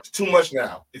much. It's too much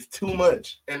now. It's too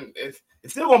much, and it's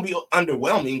still gonna be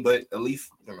underwhelming. But at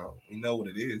least we know what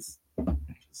it is.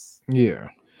 Yeah.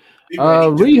 Be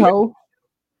ready. Riho.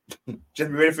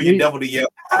 Just be ready for your devil to yell.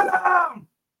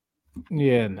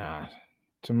 Yeah, nah.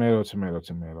 Tomato, tomato,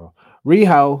 tomato.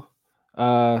 Riho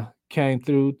came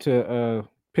through to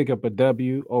pick up a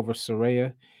W over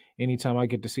Soraya. Anytime I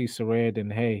get to see Soraya,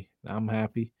 then hey, I'm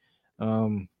happy.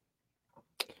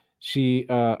 She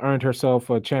earned herself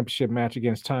a championship match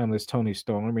against Timeless Tony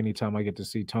Storm. Anytime I get to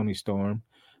see Tony Storm,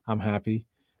 I'm happy.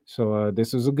 So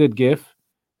this is a good gift.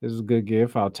 This is a good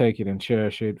gift. I'll take it and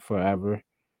cherish it forever.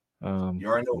 You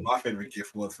already know what my favorite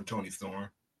gift was from Tony Storm.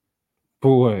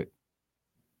 What?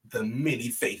 The many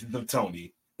faces of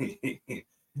Tony.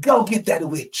 Go get that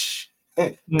witch.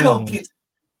 Go get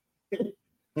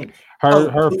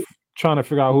her trying to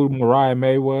figure out who Mariah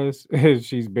May was.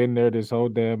 She's been there this whole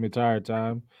damn entire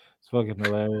time. It's fucking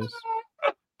hilarious.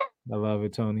 I love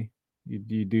it, Tony. You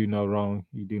do no wrong.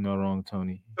 You do no wrong,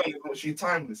 Tony. She's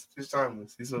timeless. She's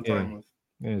timeless. She's so Yeah. timeless.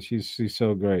 Yeah, she's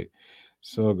so great.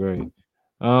 So great.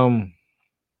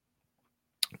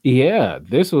 Yeah,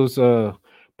 this was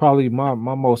probably my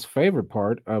most favorite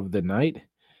part of the night.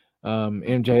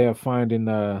 MJF finding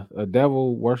a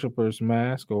devil worshipper's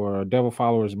mask or a devil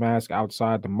follower's mask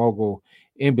outside the Mogul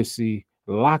embassy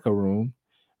locker room.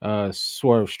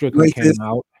 Swerve Strickland came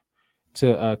out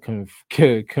to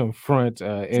confront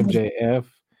MJF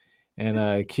and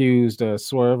accused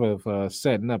Swerve of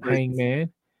setting up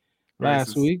Hangman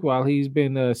last week while he's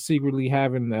been secretly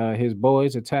having his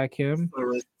boys attack him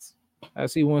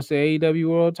as he wants the AEW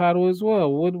World Title as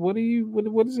well. What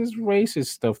is this racist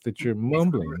stuff that you're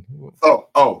mumbling? So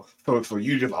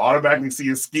you just automatically see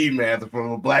a ski mask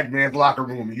from a black man's locker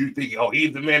room, and you think, oh,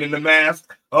 he's the man in the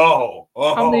mask. I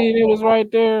mean, it was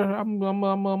right there. I'm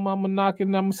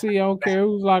knocking. I'm see. I don't care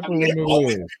whose locker room it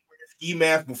is. Ski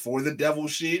mask before the devil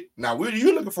shit. Now, what are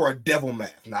you looking for? A devil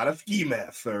mask, not a ski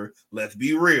mask, sir. Let's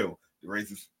be real. The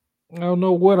racist. I don't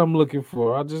know what I'm looking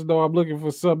for. I just know I'm looking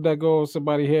for something that goes on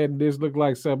somebody's head, and this look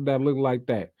like something that look like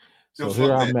that. So Just here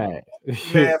like I'm that.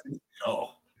 at.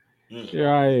 Here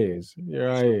I is. Here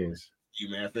I is. Ski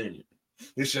mask, ain't it?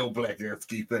 It's your black ass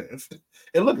ski mask.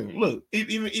 And look,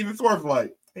 even Swerve's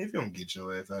like, hey, if you don't get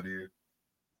your ass out of here,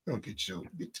 don't get your.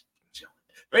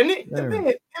 And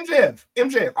then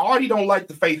MJF, I already don't like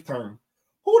the face term.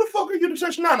 Who the fuck are you to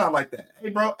touch Nana like that? Hey,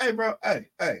 bro,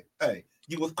 hey.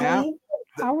 You was cool.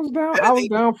 I was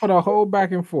down for the whole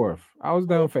back and forth. I was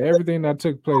down for everything that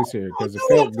took place here because it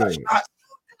felt good.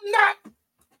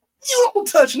 You don't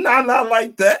touch Nana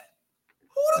like that.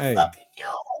 Who the fuck are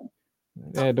you?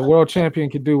 Yeah, the world champion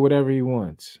can do whatever he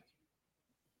wants.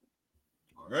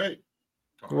 All right.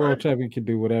 The world champion can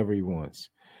do whatever he wants.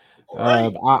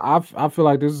 I feel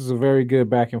like this is a very good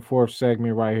back and forth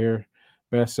segment right here.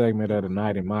 Best segment of the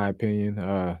night, in my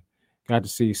opinion. Got to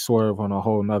see Swerve on a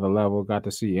whole nother level. Got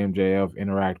to see MJF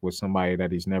interact with somebody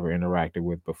that he's never interacted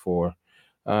with before.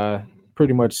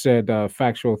 Pretty much said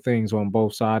factual things on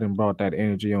both sides and brought that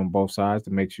energy on both sides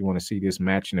that makes you want to see this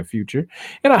match in the future.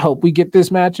 And I hope we get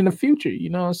this match in the future. You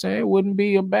know what I'm saying? It wouldn't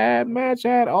be a bad match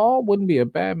at all. Wouldn't be a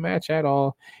bad match at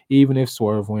all, even if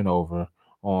Swerve went over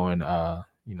on on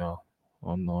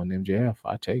MJF.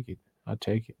 I take it.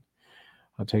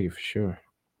 I'll take it for sure.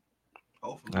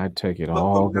 Hopefully. I'd take it But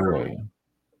all we the gotta way. remember,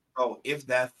 so if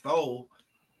that's so,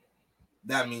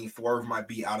 that means Swerve might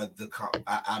be out of the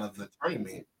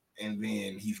tournament, and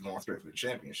then he's going straight for the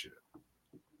championship.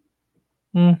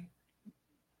 Hmm.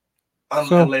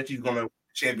 So Unless he's going to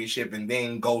championship and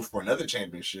then goes for another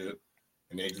championship,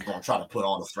 and they're just going to try to put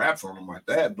all the straps on him like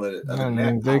that. But other I than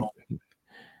that, mean, I don't.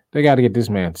 they got to get this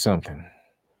man something.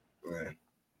 Man.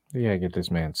 They got to get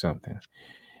this man something.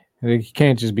 They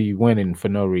can't just be winning for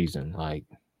no reason. Like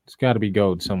it's got to be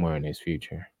gold somewhere in his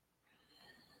future.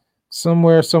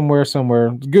 Somewhere.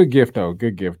 Good gift though.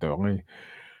 Good gift though.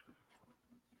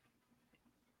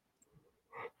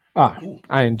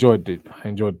 I enjoyed it. I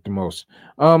enjoyed it the most.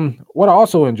 What I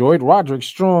also enjoyed, Roderick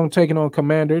Strong taking on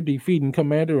Commander, defeating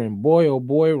Commander, and boy, oh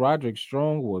boy, Roderick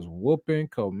Strong was whooping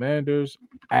Commander's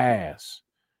ass.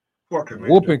 Poor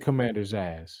Commander. Whooping Commander's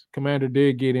ass. Commander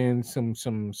did get in some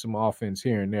offense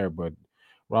here and there, but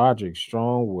Roderick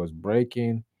Strong was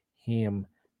breaking him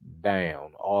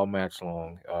down all match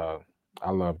long.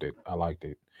 I loved it. I liked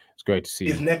it. It's great to see.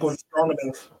 His neck was strong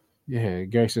enough. Yeah,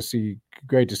 great to see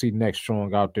Next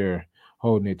Strong out there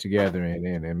holding it together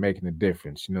and making a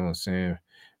difference. You know what I'm saying?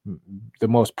 The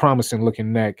most promising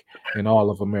looking neck in all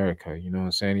of America. You know what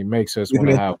I'm saying? He makes us want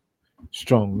to have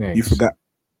strong necks.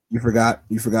 You forgot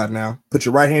now. Put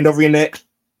your right hand over your neck.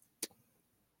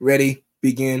 Ready,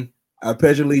 begin. I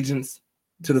pledge allegiance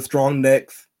to the strong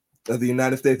necks of the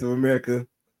United States of America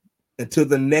and to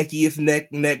the neckiest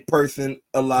neck person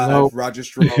alive, Nope. Roger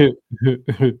Strong.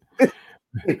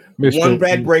 One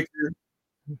bad breaker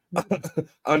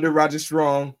under Roger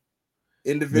Strong,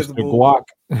 indivisible, Mr.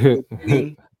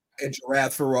 Guac, and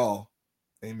giraffe for all.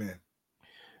 Amen.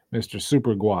 Mr.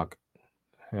 Super Guac.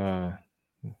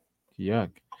 Yuck.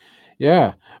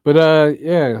 Yeah, but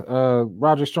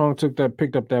Roger Strong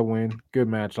picked up that win. Good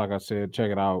match, like I said.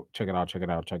 Check it out.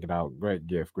 Great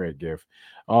gift.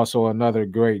 Also, another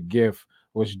great gift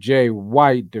was Jay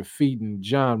White defeating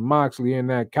John Moxley in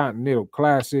that Continental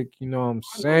Classic. You know what I'm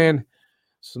saying?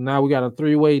 So now we got a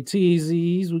three-way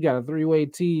teasies.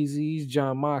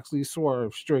 John Moxley,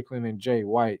 Swerve Strickland, and Jay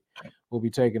White will be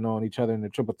taking on each other in the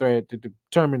triple threat to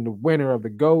determine the winner of the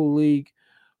Gold League.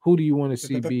 Who do you want to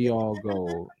see be all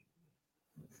gold?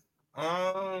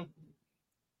 Well,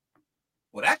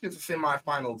 that's just a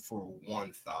semifinal for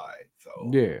one side. So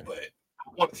yeah, but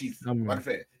I want to see. Like I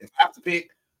said, if I have to pick,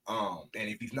 and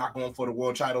if he's not going for the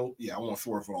world title, yeah, I want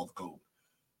Swerve for all the gold.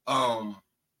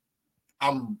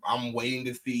 I'm waiting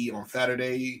to see on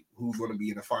Saturday who's going to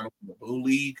be in the final for the Blue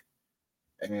League,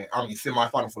 and I mean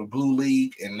semifinal for the Blue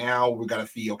League, and now we got to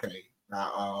see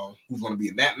now who's going to be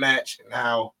in that match, and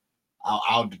now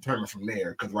I'll determine from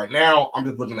there. Because right now I'm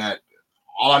just looking at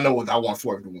all I know is I want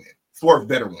Swerve to win. Swerve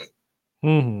better win.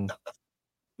 Mm-hmm.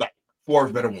 Like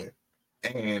Swerve better win.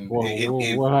 And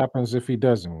what happens if he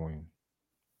doesn't win?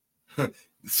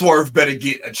 Swerve better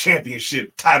get a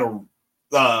championship title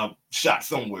shot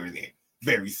somewhere then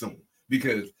very soon,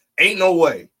 because ain't no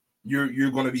way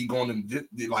you're going to be going in this,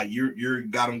 like you're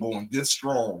got him going this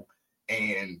strong,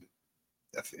 and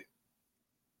that's it.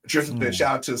 Tristan said,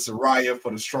 shout out to Soraya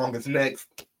for the strongest necks.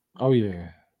 Oh yeah.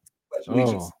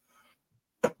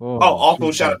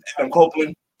 Also shout out to Adam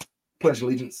Copeland. Pledge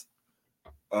allegiance.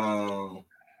 I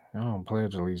don't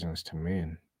pledge allegiance to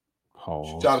men.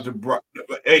 Shout out to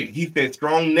hey, he said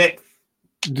strong neck.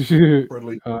 Right?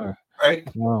 I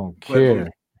don't care.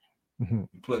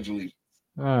 Pledge allegiance.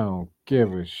 I don't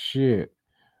give a shit.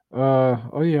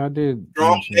 Oh yeah, I did.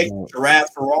 Strong neck,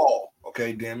 giraffe for all.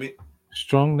 Okay, damn it.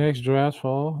 Strong necks, giraffes for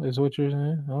all is what you're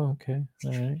saying. Oh, okay.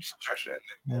 All right.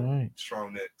 All right.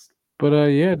 Strong necks. But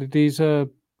yeah, did these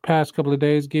past couple of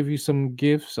days give you some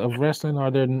gifts of wrestling?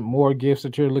 Are there more gifts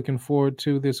that you're looking forward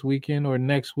to this weekend or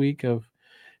next week of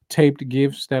taped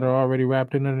gifts that are already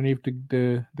wrapped in underneath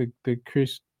the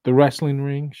wrestling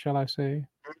ring, shall I say?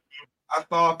 I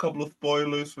saw a couple of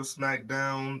spoilers for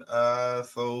SmackDown.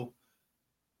 So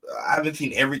I haven't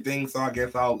seen everything, so I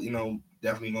guess I'll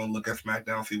definitely gonna look at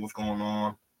SmackDown, see what's going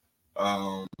on.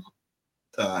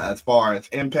 As far as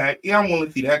Impact, yeah, I'm willing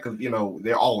to see that because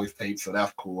they're always taped, so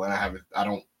that's cool. And I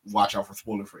don't watch out for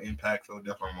spoilers for Impact, so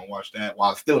definitely I'm gonna watch that.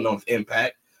 While I still know it's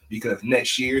Impact because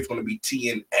next year it's gonna be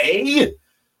TNA.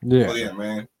 Yeah, so yeah,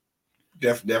 man,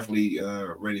 definitely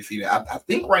ready to see that. I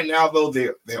think right now though they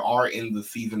are in the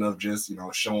season of just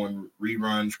showing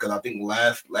reruns, because I think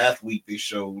last week they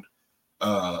showed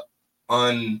what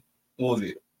was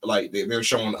it, like they're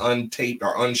showing untaped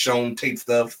or unshown tape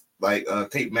stuff, like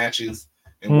tape matches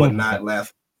and whatnot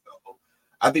last. So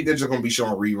I think they're just gonna be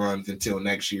showing reruns until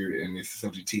next year, and it's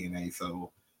essentially TNA.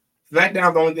 So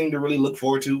SmackDown's the only thing to really look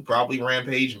forward to. Probably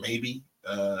Rampage, maybe.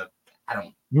 I I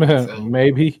don't. So,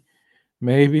 maybe,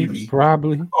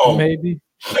 probably, oh, maybe.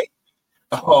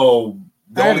 Oh,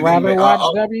 the I'd only thing, rather watch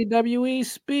WWE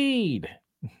Speed.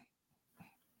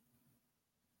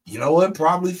 You know what?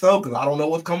 Probably so, because I don't know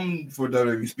what's coming for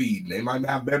WWE Speed. They might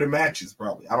have better matches,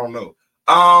 probably. I don't know.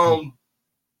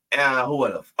 And who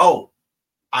else? Oh,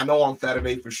 I know on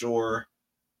Saturday for sure.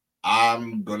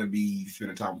 I'm gonna be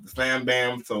spending time with the Slam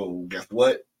Bam. So guess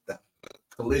what? The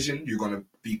collision. You're gonna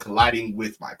be colliding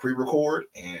with my pre-record,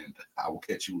 and I will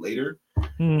catch you later.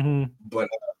 Mm-hmm. But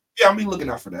yeah, I'll be looking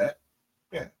out for that.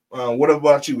 Yeah. What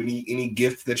about you? Any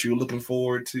gifts that you're looking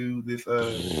forward to this?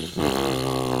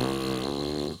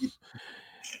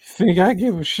 Think I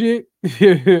give a shit?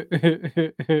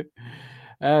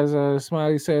 As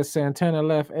Smiley says, Santana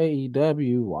left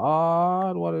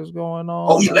AEW. What is going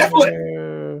on? Oh, he left.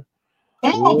 There?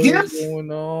 Come on, What gifts. is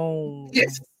going on?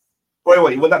 Yes.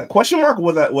 Wait. Was that a question mark? Or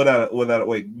was that?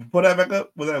 Wait, put that back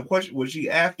up. Was that a question? Was she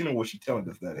asking or was she telling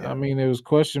us that? I mean, there was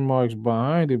question marks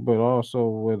behind it, but also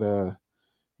with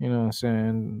you know what I'm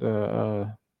saying,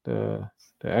 the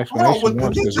explanation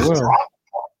marks as well.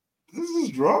 This is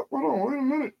drop. Hold on, wait a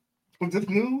minute. Was this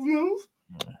news?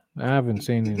 I haven't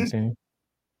seen anything.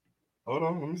 Hold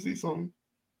on, let me see something.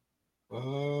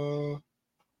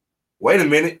 Wait a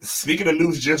minute. Speaking of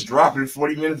news just dropping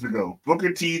 40 minutes ago,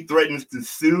 Booker T threatens to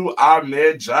sue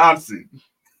Ahmed Johnson.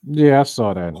 Yeah, I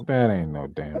saw that. That ain't no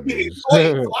damn news.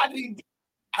 So I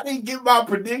didn't get my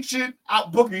prediction.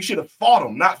 Booker, you should have fought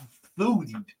him, not sued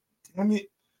you. Damn it.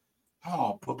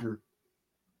 Oh, Booker.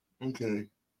 Okay.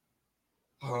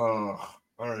 All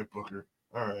right, Booker.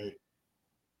 All right.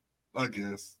 I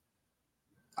guess.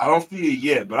 I don't see it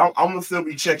yet, but I'm gonna still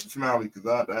be checking Smiley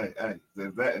because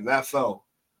if that's so,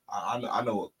 I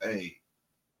know. Hey,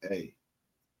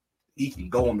 he can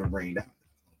go in the ring. That's a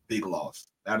big loss.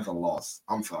 That is a loss.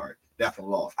 I'm sorry. That's a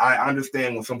loss. I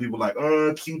understand when some people are like,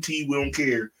 QT, we don't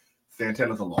care.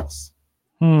 Santana's a loss.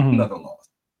 Mm-hmm. Another loss.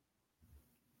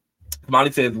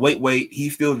 Smiley says, wait,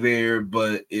 he's still there,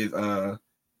 but is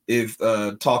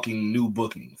talking new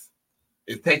bookings.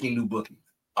 Is taking new bookings.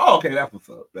 Oh, okay, that's what's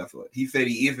up. That's what he said.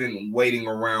 He isn't waiting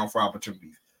around for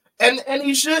opportunities, and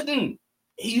he shouldn't.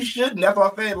 He shouldn't. That's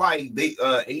what I said. Like they,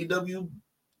 AEW,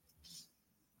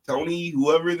 Tony,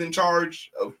 whoever is in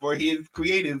charge for his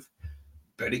creative,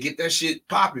 better get that shit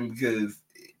popping because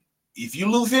if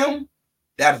you lose him,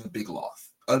 that is a big loss.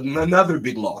 Another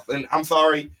big loss. And I'm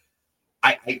sorry.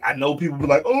 I know people be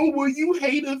like, oh, well, you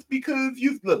hate us because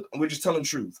you look. We're just telling the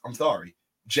truth. I'm sorry.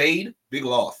 Jade, big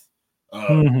loss.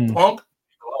 Punk, big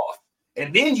loss.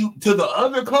 And then you to the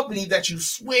other company that you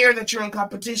swear that you're in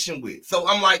competition with. So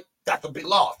I'm like, that's a big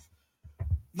loss.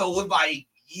 So it's like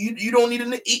you don't need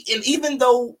and even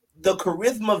though the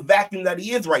charisma vacuum that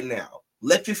he is right now,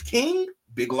 Lexus King,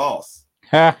 big loss.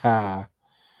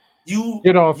 You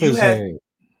get off his head.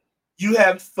 You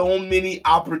have so many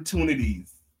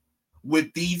opportunities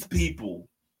with these people,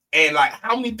 and like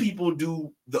how many people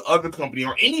do the other company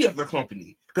or any other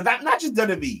company? Because not just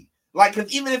WWE. Like,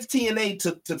 because even if TNA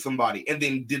took somebody and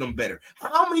then did them better,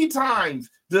 how many times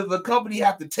does the company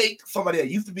have to take somebody that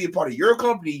used to be a part of your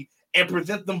company and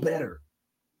present them better?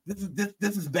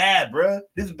 This is bad, bro.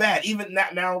 This is bad. Even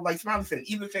now, like Smiley said,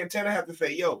 even Santana have to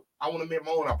say, "Yo, I want to make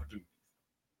my own opportunity."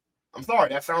 I'm sorry,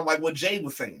 that sounds like what Jay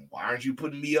was saying. Why aren't you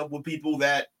putting me up with people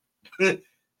that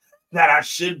that I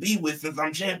should be with since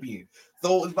I'm champion?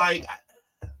 So it's like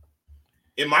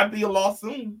it might be a loss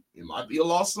soon.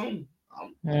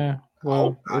 Yeah,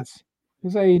 well, it's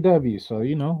AEW, so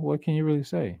you know what can you really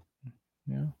say?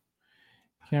 You know,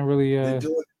 can't really. Yeah,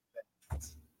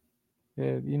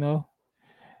 you know,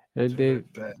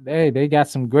 they got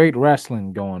some great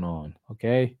wrestling going on.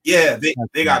 Okay. Yeah,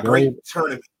 they got great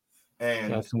tournaments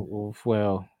and got some,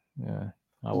 well, yeah,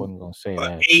 I wasn't gonna say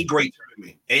that.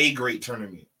 A great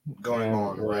tournament going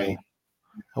on, right?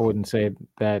 I wouldn't say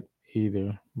that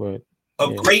either, but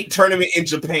a great tournament in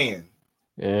Japan.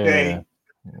 Yeah. Okay?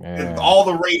 It's all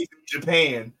the rave in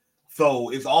Japan, so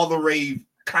it's all the rave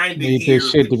kind of need this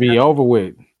shit to be over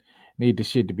with. Need the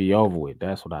shit to be over with.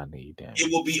 That's what I need. Damn.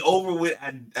 It will be over with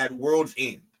at World's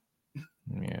End.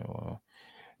 Yeah, well,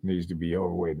 needs to be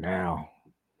over with now.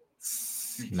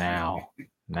 Now.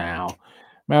 Matter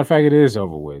of fact, it is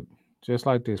over with. Just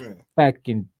like this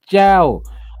fucking Joe.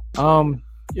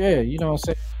 Yeah, you know what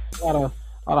I'm saying? A lot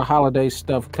of holiday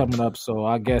stuff coming up, so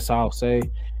I guess I'll say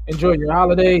enjoy your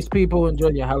holidays, people. Enjoy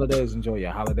your holidays.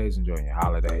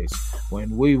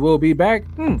 When we will be back,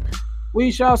 we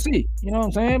shall see. You know what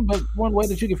I'm saying? But one way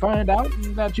that you can find out,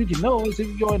 that you can know, is if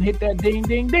you go and hit that ding,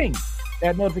 ding, ding.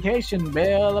 That notification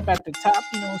bell up at the top,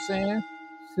 you know what I'm saying?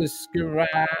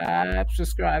 subscribe. Hit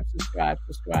that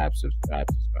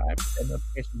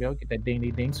notification bell, get that ding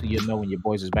ding ding, so you'll know when your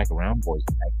boys is back around. Boys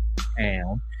is back in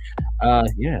town.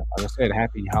 Yeah, like I said,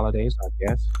 happy holidays, I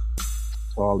guess.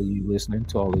 To all of you listening,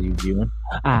 to all of you viewing,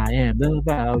 I am the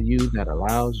value that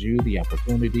allows you the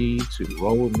opportunity to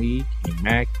roll with me, King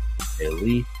Mac,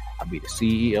 Elite. I'll be the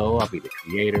CEO, I'll be the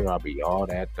creator, I'll be all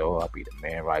that though, I'll be the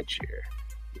man right here.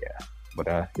 Yeah.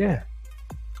 But yeah.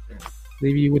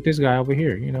 Leave you with this guy over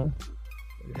here, you know.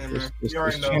 Yeah, man. You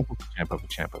already know.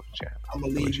 Champ. I'm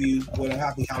gonna leave you with a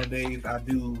happy holidays. I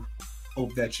do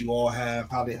hope that you all have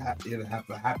the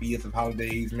happiest of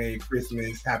holidays. Merry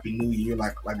Christmas, Happy New Year,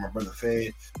 like my brother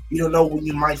said. You don't know when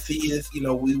you might see us. You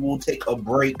know, we will take a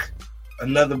break,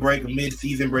 another break, a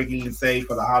mid-season break, you can say,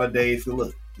 for the holidays. So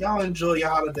look, y'all enjoy your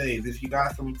holidays. If you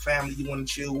got some family you want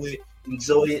to chill with,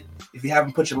 enjoy it. If you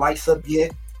haven't put your lights up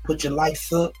yet, put your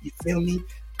lights up. You feel me?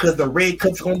 Because the red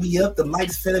cup's gonna be up, the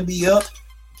lights finna be up.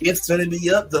 It's finna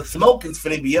be up. The smoke is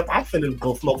finna be up. I'm finna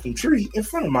go smoke some tree in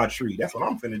front of my tree. That's what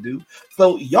I'm finna do.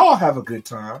 So y'all have a good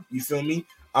time. You feel me?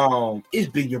 It's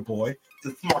been your boy,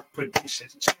 the Smark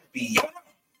Predictions Champion.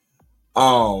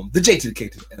 The J to the K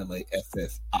to the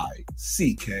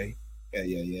LASSICK.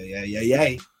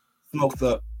 Yeah. Smokes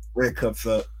up, red cups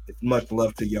up. It's much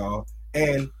love to y'all.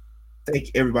 And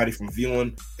thank everybody for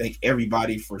viewing. Thank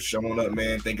everybody for showing up,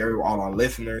 man. Thank all our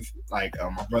listeners. Like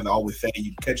my brother always said,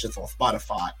 you can catch us on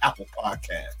Spotify, Apple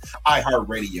Podcasts,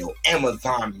 iHeartRadio,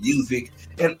 Amazon Music,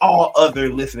 and all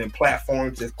other listening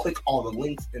platforms. Just click all the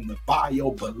links in the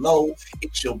bio below.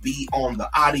 It shall be on the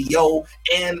audio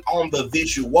and on the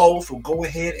visual. So go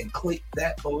ahead and click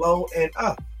that below. And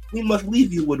we must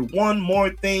leave you with one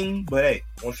more thing. But hey,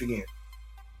 once again,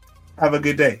 have a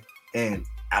good day. And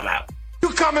I'm out. You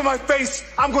come in my face,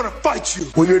 I'm gonna fight you.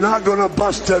 Well, you're not gonna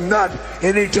bust a nut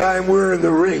anytime we're in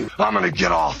the ring. I'm gonna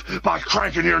get off by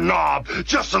cranking your knob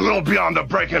just a little beyond the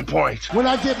breaking point. When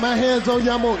I get my hands on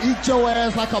you, I'm gonna eat your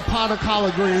ass like a pot of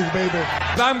collard greens, baby.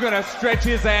 I'm gonna stretch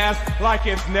his ass like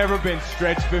it's never been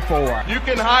stretched before. You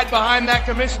can hide behind that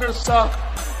commissioner stuff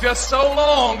just so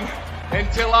long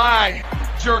until I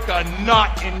jerk a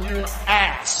knot in your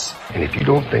ass. And if you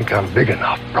don't think I'm big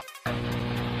enough,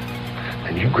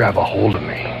 and you grab a hold of me,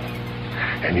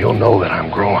 and you'll know that I'm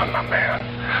growing, my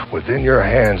man. Within your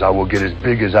hands, I will get as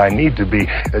big as I need to be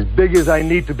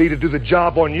to do the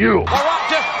job on you. All right,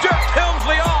 just jerk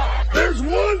Helmsley off. There's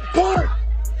one part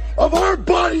of our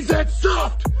bodies that's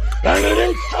soft, and it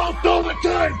ain't soft all the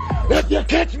time, if you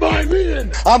catch my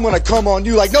meaning. I'm gonna come on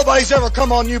you like nobody's ever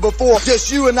come on you before.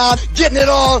 Just you and I getting it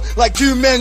on like two men